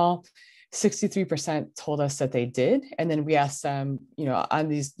opiate withdrawal? 63% told us that they did. And then we asked them, on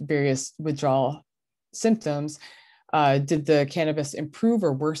these various withdrawal symptoms, did the cannabis improve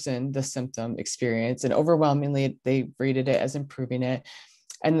or worsen the symptom experience? And overwhelmingly, they rated it as improving it.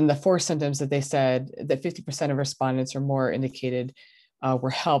 And then the 4 symptoms that they said that 50% of respondents or more indicated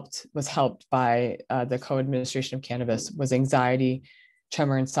was helped by the co-administration of cannabis was anxiety,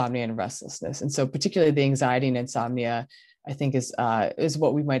 tremor, insomnia, and restlessness. And so particularly the anxiety and insomnia, I think is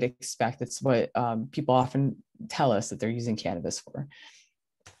what we might expect. It's what people often tell us that they're using cannabis for.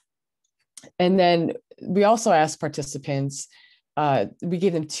 And then we also asked participants, we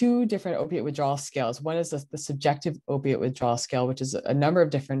gave them 2 different opiate withdrawal scales. One is the subjective opiate withdrawal scale, which is a number of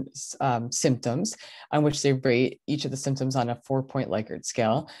different symptoms on which they rate each of the symptoms on a 4-point Likert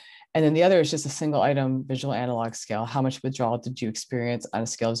scale. And then the other is just a single item visual analog scale. How much withdrawal did you experience on a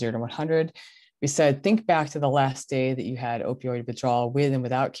scale of 0 to 100? We said, think back to the last day that you had opioid withdrawal with and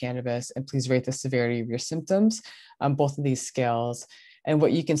without cannabis, and please rate the severity of your symptoms on both of these scales. And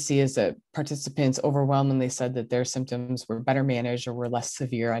what you can see is that participants overwhelmingly said that their symptoms were better managed or were less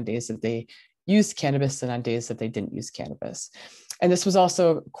severe on days that they used cannabis than on days that they didn't use cannabis. And this was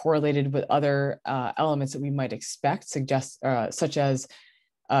also correlated with other elements that we might expect, such as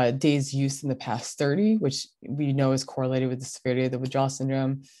days used in the past 30, which we know is correlated with the severity of the withdrawal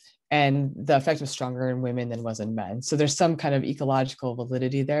syndrome. And the effect was stronger in women than was in men. So there's some kind of ecological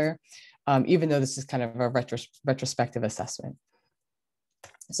validity there, even though this is kind of a retrospective assessment.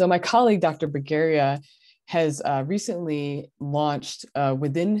 So my colleague, Dr. Bulgaria, has recently launched a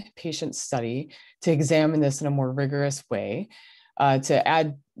within patient study to examine this in a more rigorous way. To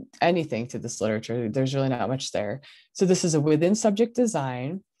add anything to this literature, there's really not much there. So this is a within subject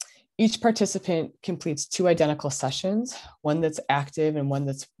design. Each participant completes 2 identical sessions, one that's active and one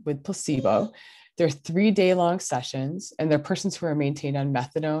that's with placebo. They're 3-day-long sessions, and they're persons who are maintained on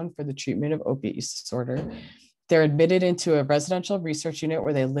methadone for the treatment of opiate use disorder. They're admitted into a residential research unit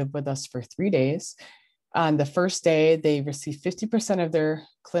where they live with us for 3 days. On the first day, they receive 50% of their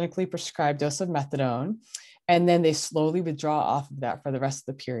clinically prescribed dose of methadone, and then they slowly withdraw off of that for the rest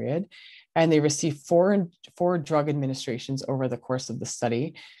of the period. And they receive four drug administrations over the course of the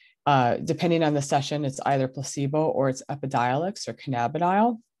study. Depending on the session, it's either placebo or it's Epidiolex or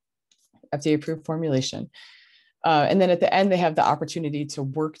cannabinol, FDA-approved formulation. And then at the end, they have the opportunity to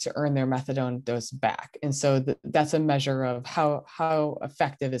work to earn their methadone dose back. And so that's a measure of how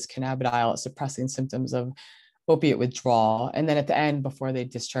effective is cannabidiol at suppressing symptoms of opiate withdrawal. And then at the end, before they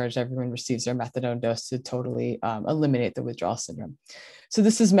discharge, everyone receives their methadone dose to totally eliminate the withdrawal syndrome. So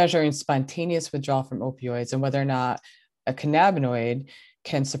this is measuring spontaneous withdrawal from opioids and whether or not a cannabinoid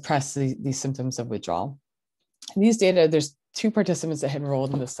can suppress these symptoms of withdrawal. And these data, there's 2 participants that had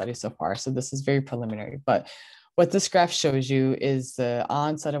enrolled in the study so far. So this is very preliminary, but what this graph shows you is the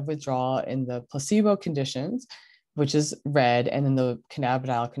onset of withdrawal in the placebo conditions, which is red, and then the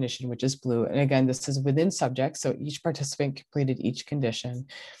cannabidiol condition, which is blue. And again, this is within subjects. So each participant completed each condition.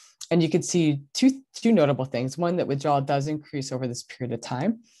 And you can see two notable things. One, that withdrawal does increase over this period of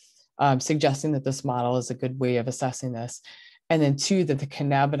time, suggesting that this model is a good way of assessing this. And then 2, that the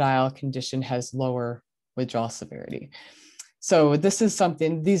cannabidiol condition has lower withdrawal severity. So this is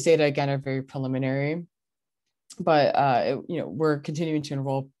something, these data again are very preliminary, but we're continuing to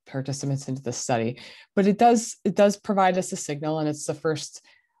enroll participants into the study. But it does provide us a signal, and it's the first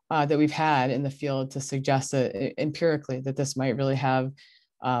that we've had in the field to suggest that empirically that this might really have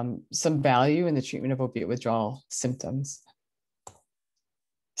some value in the treatment of opiate withdrawal symptoms.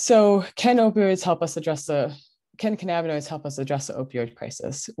 So can cannabinoids help us address the opioid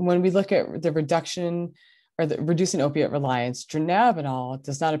crisis? When we look at the reduction or the reducing opiate reliance, dronabinol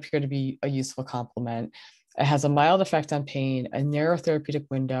does not appear to be a useful complement. It has a mild effect on pain, a narrow therapeutic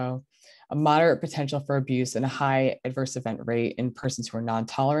window, a moderate potential for abuse, and a high adverse event rate in persons who are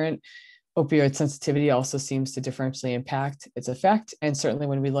non-tolerant. Opioid sensitivity also seems to differentially impact its effect. And certainly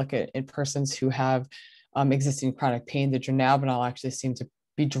when we look at in persons who have existing chronic pain, the dronabinol actually seemed to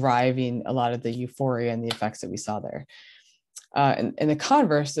be driving a lot of the euphoria and the effects that we saw there. And the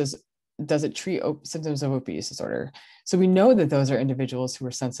converse is, does it treat symptoms of opiate use disorder? So we know that those are individuals who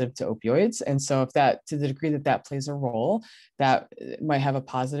are sensitive to opioids. And so if that, to the degree that that plays a role, that might have a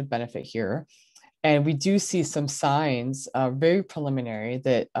positive benefit here. And we do see some signs, very preliminary,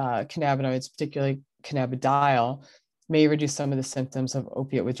 that cannabinoids, particularly cannabidiol, may reduce some of the symptoms of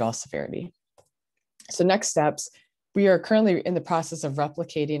opiate withdrawal severity. So next steps, we are currently in the process of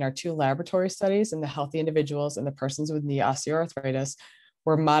replicating our 2 laboratory studies in the healthy individuals and the persons with knee osteoarthritis.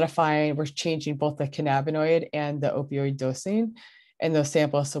 We're changing both the cannabinoid and the opioid dosing in those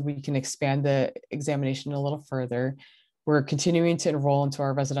samples so we can expand the examination a little further. We're continuing to enroll into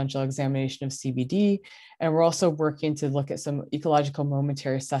our residential examination of CBD, and we're also working to look at some ecological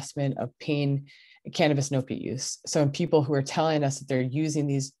momentary assessment of pain, cannabis, and opiate use. So in people who are telling us that they're using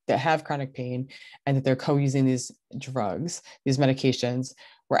these, that have chronic pain, and that they're co-using these drugs, these medications,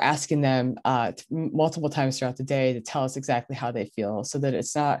 we're asking them multiple times throughout the day to tell us exactly how they feel, so that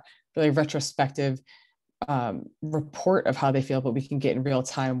it's not really a retrospective report of how they feel, but we can get in real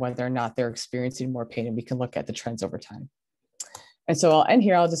time whether or not they're experiencing more pain, and we can look at the trends over time. And so I'll end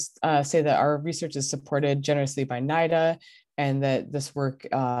here. I'll just say that our research is supported generously by NIDA, and that this work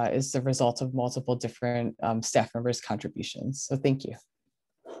is the result of multiple different staff members' contributions. So thank you.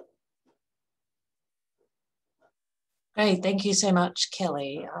 Great, thank you so much,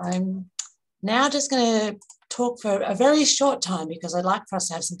 Kelly. I'm now just going to talk for a very short time because I'd like for us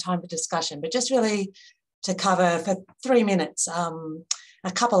to have some time for discussion, but just really to cover for 3 minutes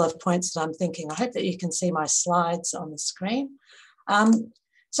a couple of points that I'm thinking. I hope that you can see my slides on the screen.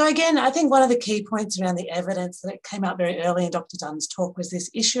 So again, I think one of the key points around the evidence that came out very early in Dr. Dunn's talk was this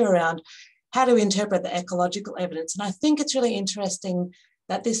issue around how to interpret the ecological evidence. And I think it's really interesting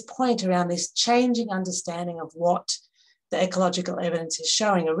that this point around this changing understanding of what the ecological evidence is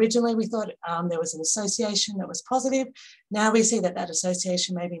showing. Originally, we thought there was an association that was positive. Now we see that that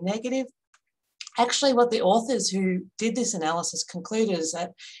association may be negative. Actually, what the authors who did this analysis concluded is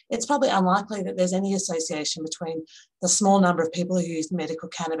that it's probably unlikely that there's any association between the small number of people who use medical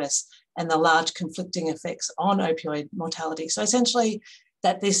cannabis and the large conflicting effects on opioid mortality. So essentially,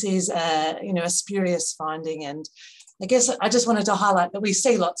 that this is a spurious finding. And I guess I just wanted to highlight that we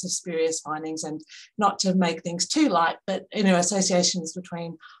see lots of spurious findings, and not to make things too light, but associations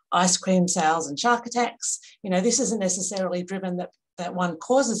between ice cream sales and shark attacks. This isn't necessarily driven that one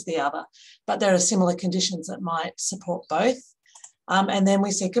causes the other, but there are similar conditions that might support both. And then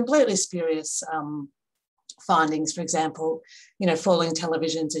we see completely spurious findings, for example, falling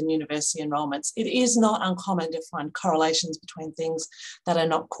televisions in university enrolments. It is not uncommon to find correlations between things that are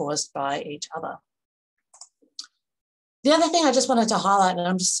not caused by each other. The other thing I just wanted to highlight, and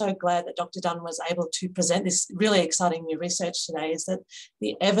I'm just so glad that Dr. Dunn was able to present this really exciting new research today, is that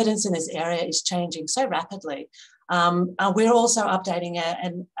the evidence in this area is changing so rapidly. We're also updating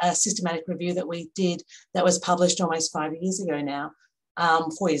a systematic review that we did that was published almost 4 years ago now.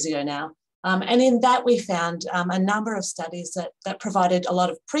 And in that we found a number of studies that provided a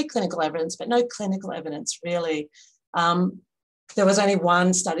lot of preclinical evidence, but no clinical evidence really. There was only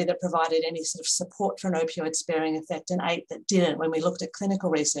one study that provided any sort of support for an opioid sparing effect, and 8 that didn't when we looked at clinical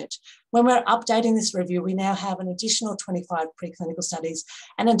research. When we're updating this review, we now have an additional 25 preclinical studies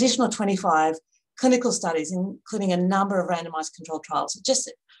and an additional 25 clinical studies, including a number of randomized controlled trials. It just,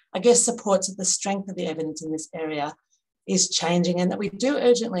 I guess, supports that the strength of the evidence in this area is changing, and that we do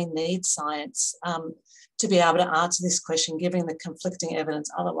urgently need science to be able to answer this question, given the conflicting evidence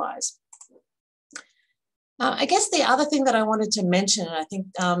otherwise. I guess the other thing that I wanted to mention, and I think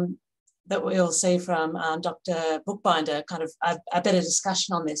that we'll see from Dr. Buchbinder, kind of a better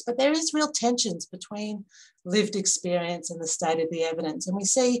discussion on this, but there is real tensions between lived experience and the state of the evidence. And we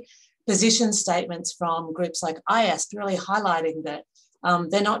see position statements from groups like IASP really highlighting that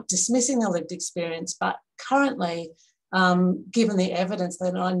they're not dismissing the lived experience, but currently, given the evidence,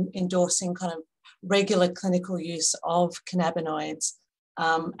 they're not endorsing kind of regular clinical use of cannabinoids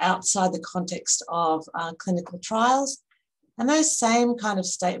outside the context of clinical trials. And those same kind of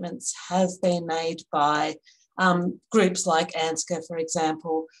statements have been made by groups like ANSCA, for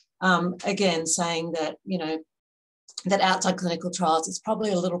example, again, saying that, that outside clinical trials, it's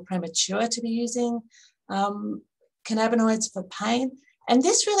probably a little premature to be using cannabinoids for pain. And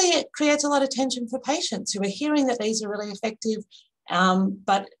this really creates a lot of tension for patients who are hearing that these are really effective,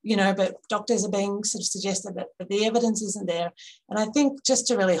 but doctors are being sort of suggested that the evidence isn't there. And I think just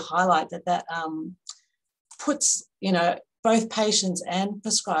to really highlight that puts, both patients and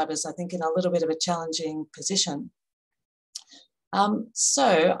prescribers, I think, in a little bit of a challenging position.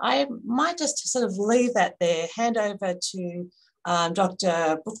 So I might just sort of leave that there, hand over to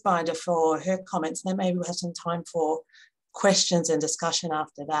Dr. Buchbinder for her comments, and then maybe we'll have some time for questions and discussion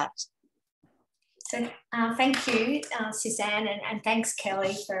after that. So thank you, Suzanne, and thanks,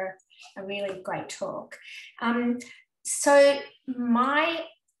 Kelly, for a really great talk. So my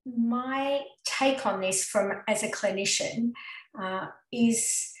take on this as a clinician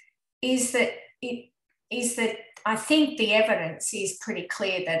is that I think the evidence is pretty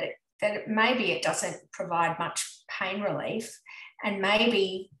clear that maybe it doesn't provide much pain relief, and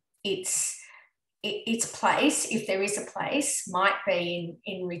maybe its place, if there is a place, might be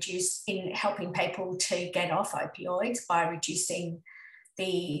in helping people to get off opioids by reducing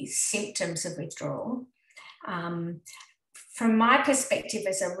the symptoms of withdrawal. From my perspective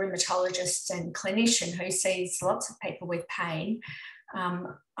as a rheumatologist and clinician who sees lots of people with pain,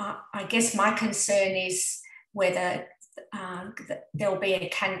 I guess my concern is whether there'll be a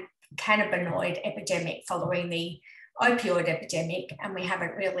cannabinoid epidemic following the opioid epidemic, and we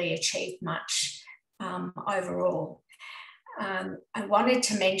haven't really achieved much overall. I wanted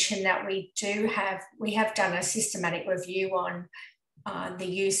to mention that we have done a systematic review on the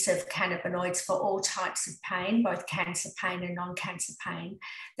use of cannabinoids for all types of pain, both cancer pain and non-cancer pain.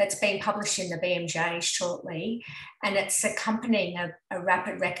 That's been published in the BMJ shortly, and it's accompanying a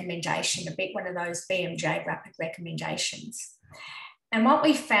rapid recommendation, one of those BMJ rapid recommendations. And what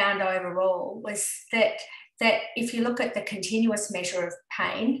we found overall was that if you look at the continuous measure of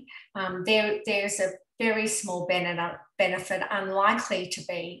pain, there's a very small benefit, unlikely to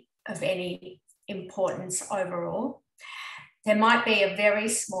be of any importance overall. There might be a very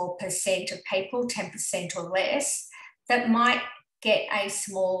small percent of people, 10% or less, that might get a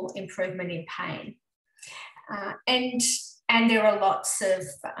small improvement in pain. And there are lots of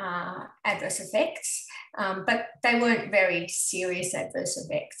adverse effects, but they weren't very serious adverse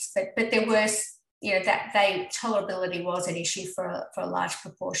effects. But there was, tolerability was an issue for a large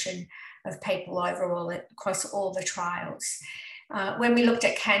proportion of people overall across all the trials. When we looked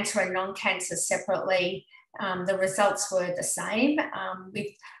at cancer and non-cancer separately, the results were the same, with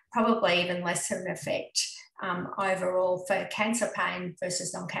probably even less of an effect overall for cancer pain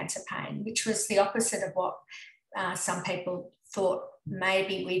versus non-cancer pain, which was the opposite of what some people thought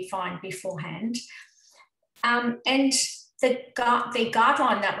maybe we'd find beforehand. And the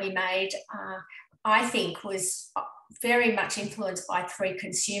guideline that we made, I think, was very much influenced by three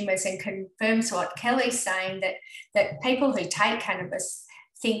consumers and confirms what Kelly's saying, that people who take cannabis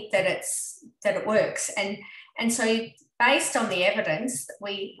think that it works. And so based on the evidence,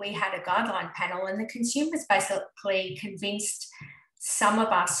 we had a guideline panel, and the consumers basically convinced some of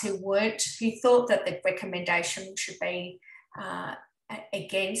us who thought that the recommendation should be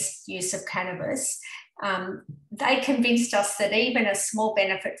against use of cannabis. They convinced us that even a small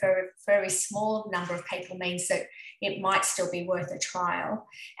benefit for a very small number of people means that it might still be worth a trial.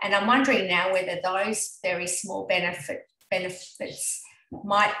 And I'm wondering now whether those very small benefits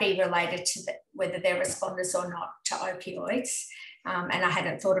might be related to whether they're responders or not to opioids. And I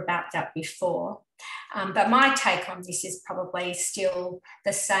hadn't thought about that before. But my take on this is probably still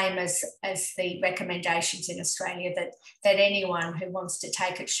the same as the recommendations in Australia, that anyone who wants to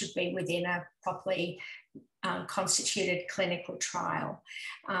take it should be within a properly constituted clinical trial.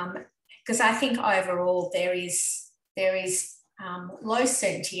 Because I think overall there is low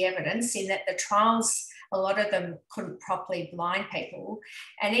certainty evidence in that the trials, a lot of them couldn't properly blind people,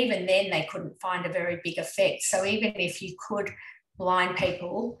 and even then they couldn't find a very big effect. So even if you could blind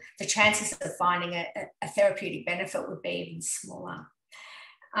people, the chances of finding a therapeutic benefit would be even smaller.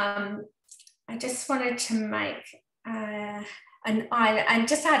 I just wanted to make, I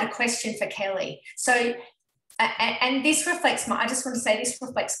just had a question for Kelly. So, and this reflects I just want to say this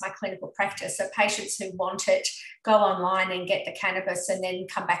reflects my clinical practice. So patients who want it go online and get the cannabis and then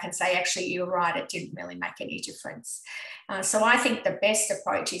come back and say, actually, you were right, it didn't really make any difference. So I think the best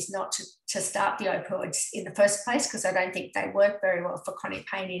approach is not to start the opioids in the first place, because I don't think they work very well for chronic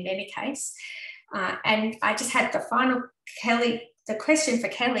pain in any case. And I just had the final, Kelly, the question for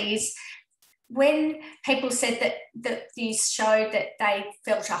Kelly is, when people said that these showed that they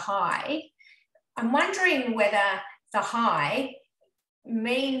felt a high, I'm wondering whether the high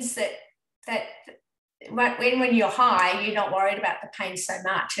means that when you're high, you're not worried about the pain so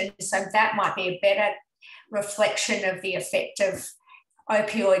much. And so that might be a better reflection of the effect of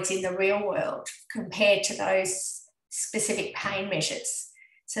opioids in the real world compared to those specific pain measures.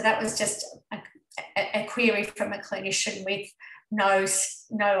 So that was just a query from a clinician with no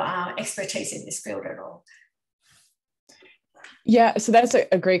expertise in this field at all. Yeah, so that's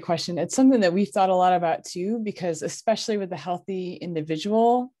a great question. It's something that we've thought a lot about too, because especially with the healthy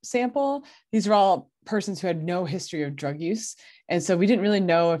individual sample, these are all persons who had no history of drug use. And so we didn't really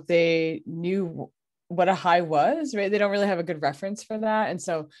know if they knew what a high was, right? They don't really have a good reference for that. And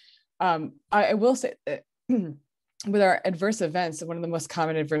so I will say that with our adverse events, one of the most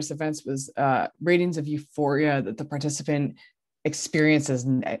common adverse events was ratings of euphoria that the participant experienced as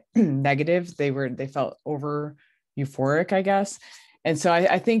negative. They felt over euphoric, I guess. And so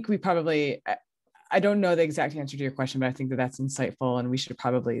I think we probably, I don't know the exact answer to your question, but I think that that's insightful, and we should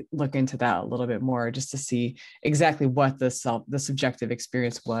probably look into that a little bit more just to see exactly what the subjective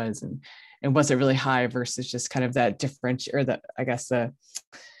experience was, and was it really high versus just kind of that the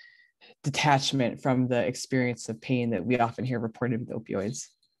detachment from the experience of pain that we often hear reported with opioids.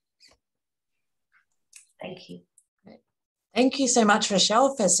 Thank you. Thank you so much,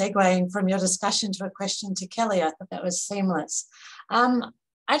 Rachelle, for segueing from your discussion to a question to Kelly. I thought that was seamless.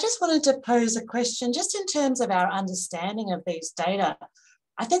 I just wanted to pose a question just in terms of our understanding of these data.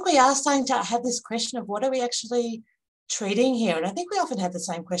 I think we are starting to have this question of what are we actually treating here? And I think we often have the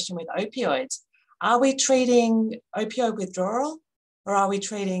same question with opioids. Are we treating opioid withdrawal, or are we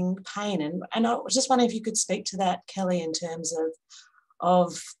treating pain? And I was just wondering if you could speak to that, Kelly, in terms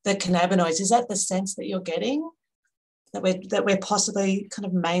of the cannabinoids. Is that the sense that you're getting? That we're possibly kind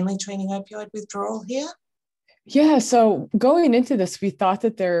of mainly treating opioid withdrawal here? Yeah. So going into this, we thought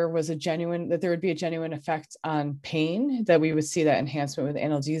that there would be a genuine effect on pain, that we would see that enhancement with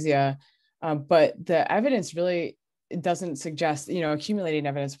analgesia. But the evidence really doesn't suggest, accumulating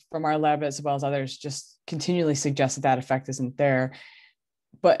evidence from our lab as well as others just continually suggests that effect isn't there.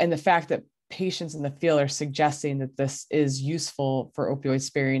 And the fact that patients in the field are suggesting that this is useful for opioid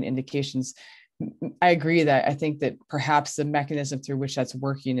sparing indications, I agree that I think that perhaps the mechanism through which that's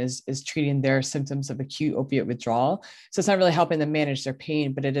working is treating their symptoms of acute opiate withdrawal. So it's not really helping them manage their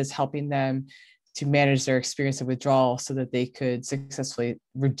pain, but it is helping them to manage their experience of withdrawal so that they could successfully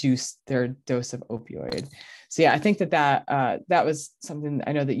reduce their dose of opioid. So yeah, I think that was something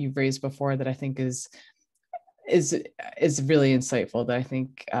I know that you've raised before that I think is really insightful, that I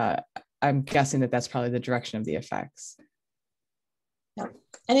think I'm guessing that that's probably the direction of the effects.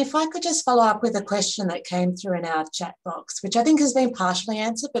 And if I could just follow up with a question that came through in our chat box, which I think has been partially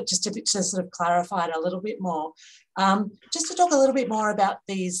answered, but just to sort of clarify it a little bit more, just to talk a little bit more about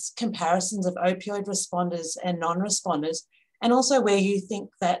these comparisons of opioid responders and non-responders, and also where you think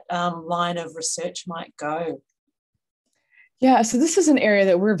that line of research might go. Yeah, so this is an area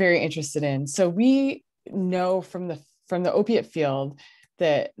that we're very interested in. So we know from the opiate field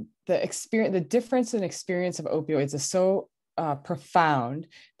that the difference in experience of opioids is so profound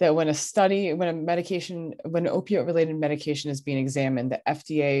that when an opioid-related medication is being examined, the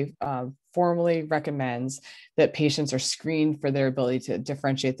FDA formally recommends that patients are screened for their ability to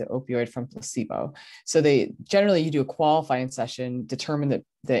differentiate the opioid from placebo. So you do a qualifying session, determine that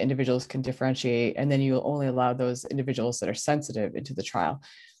the individuals can differentiate, and then you will only allow those individuals that are sensitive into the trial.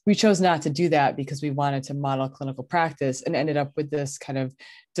 We chose not to do that because we wanted to model clinical practice, and ended up with this kind of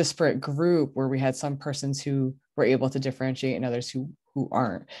disparate group where we had some persons who were able to differentiate and others who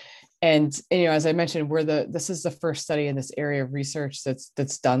aren't. And as I mentioned, this is the first study in this area of research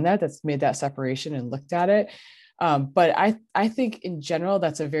that's done that's made that separation and looked at it. But I think in general,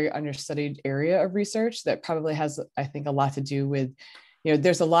 that's a very understudied area of research that probably has, I think, a lot to do with,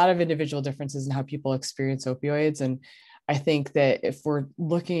 there's a lot of individual differences in how people experience opioids. And I think that if we're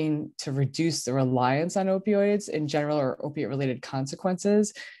looking to reduce the reliance on opioids in general or opiate-related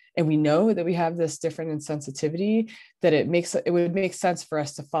consequences, and we know that we have this different insensitivity, that it would make sense for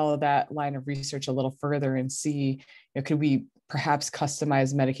us to follow that line of research a little further and see, could we perhaps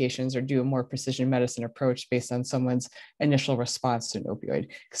customize medications or do a more precision medicine approach based on someone's initial response to an opioid?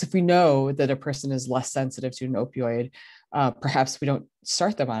 Because if we know that a person is less sensitive to an opioid, perhaps we don't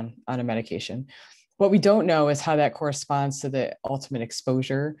start them on a medication. What we don't know is how that corresponds to the ultimate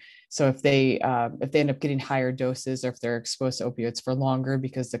exposure. So if they end up getting higher doses, or if they're exposed to opioids for longer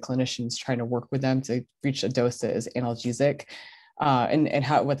because the clinician's trying to work with them to reach a dose that is analgesic, and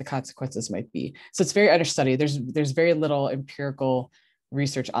what the consequences might be. So it's very understudied. There's very little empirical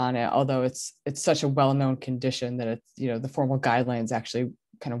research on it, although it's such a well-known condition that it's, the formal guidelines actually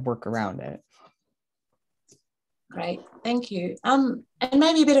kind of work around it. Great, thank you. And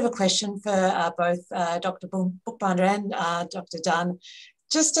maybe a bit of a question for both Dr. Buchbinder and Dr. Dunn.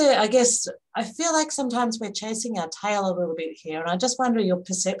 Just to, I feel like sometimes we're chasing our tail a little bit here, and I just wonder your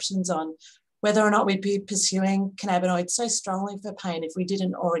perceptions on whether or not we'd be pursuing cannabinoids so strongly for pain if we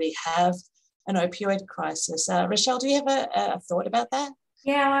didn't already have an opioid crisis. Rachelle, do you have a thought about that?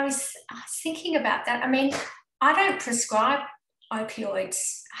 Yeah, I was thinking about that. I mean, I don't prescribe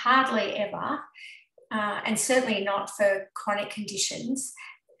opioids hardly ever. And certainly not for chronic conditions.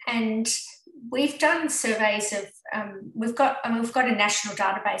 And we've done surveys of, we've got a national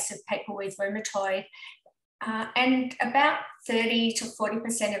database of people with rheumatoid, and about 30 to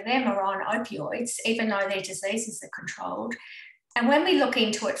 40% of them are on opioids, even though their diseases are controlled. And when we look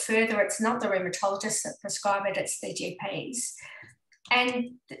into it further, it's not the rheumatologists that prescribe it, it's the GPs.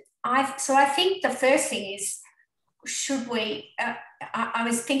 And I think the first thing is, should we, I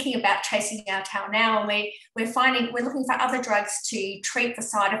was thinking about chasing our tail now, and we're looking for other drugs to treat the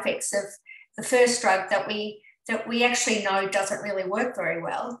side effects of the first drug that we actually know doesn't really work very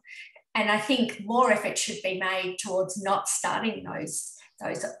well. And I think more effort should be made towards not starting those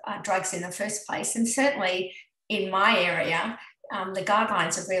drugs in the first place. And certainly in my area, the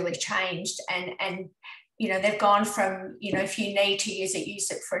guidelines have really changed, and they've gone from, if you need to use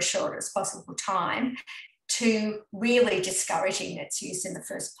it for as short as possible time, to really discouraging its use in the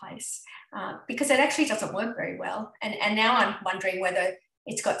first place, because it actually doesn't work very well. And now I'm wondering whether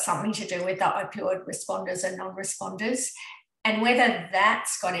it's got something to do with the opioid responders and non-responders, and whether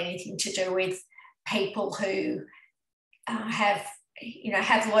that's got anything to do with people who have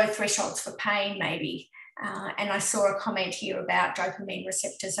low thresholds for pain, maybe. And I saw a comment here about dopamine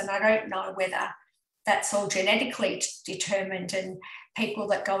receptors, and I don't know whether that's all genetically determined, and people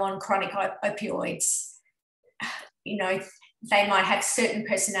that go on chronic opioids, they might have certain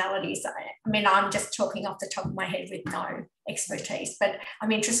personalities. I mean, I'm just talking off the top of my head with no expertise, but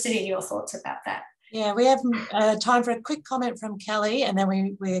I'm interested in your thoughts about that. Yeah, we have time for a quick comment from Kelly, and then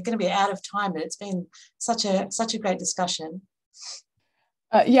we're going to be out of time, but it's been such a great discussion.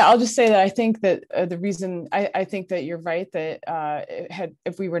 Yeah, I'll just say that I think that the reason I think that you're right, that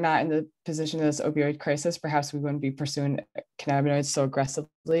if we were not in the position of this opioid crisis, perhaps we wouldn't be pursuing cannabinoids so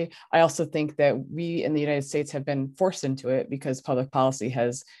aggressively. I also think that we in the United States have been forced into it because public policy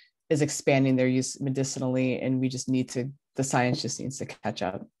is expanding their use medicinally, and the science just needs to catch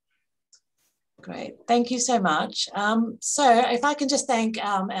up. Great, thank you so much. So if I can just thank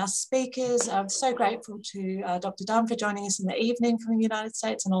our speakers, I'm so grateful to Dr. Dunn for joining us in the evening from the United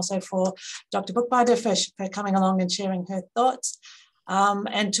States, and also for Dr. Buchbinder for coming along and sharing her thoughts.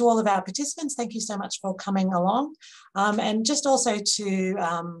 And to all of our participants, thank you so much for coming along. And just also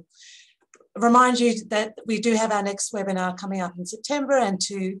to remind you that we do have our next webinar coming up in September, and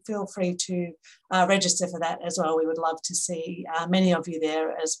to feel free to register for that as well. We would love to see many of you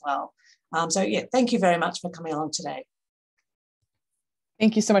there as well. So yeah, thank you very much for coming along today.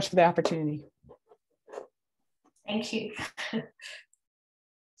 Thank you so much for the opportunity. Thank you.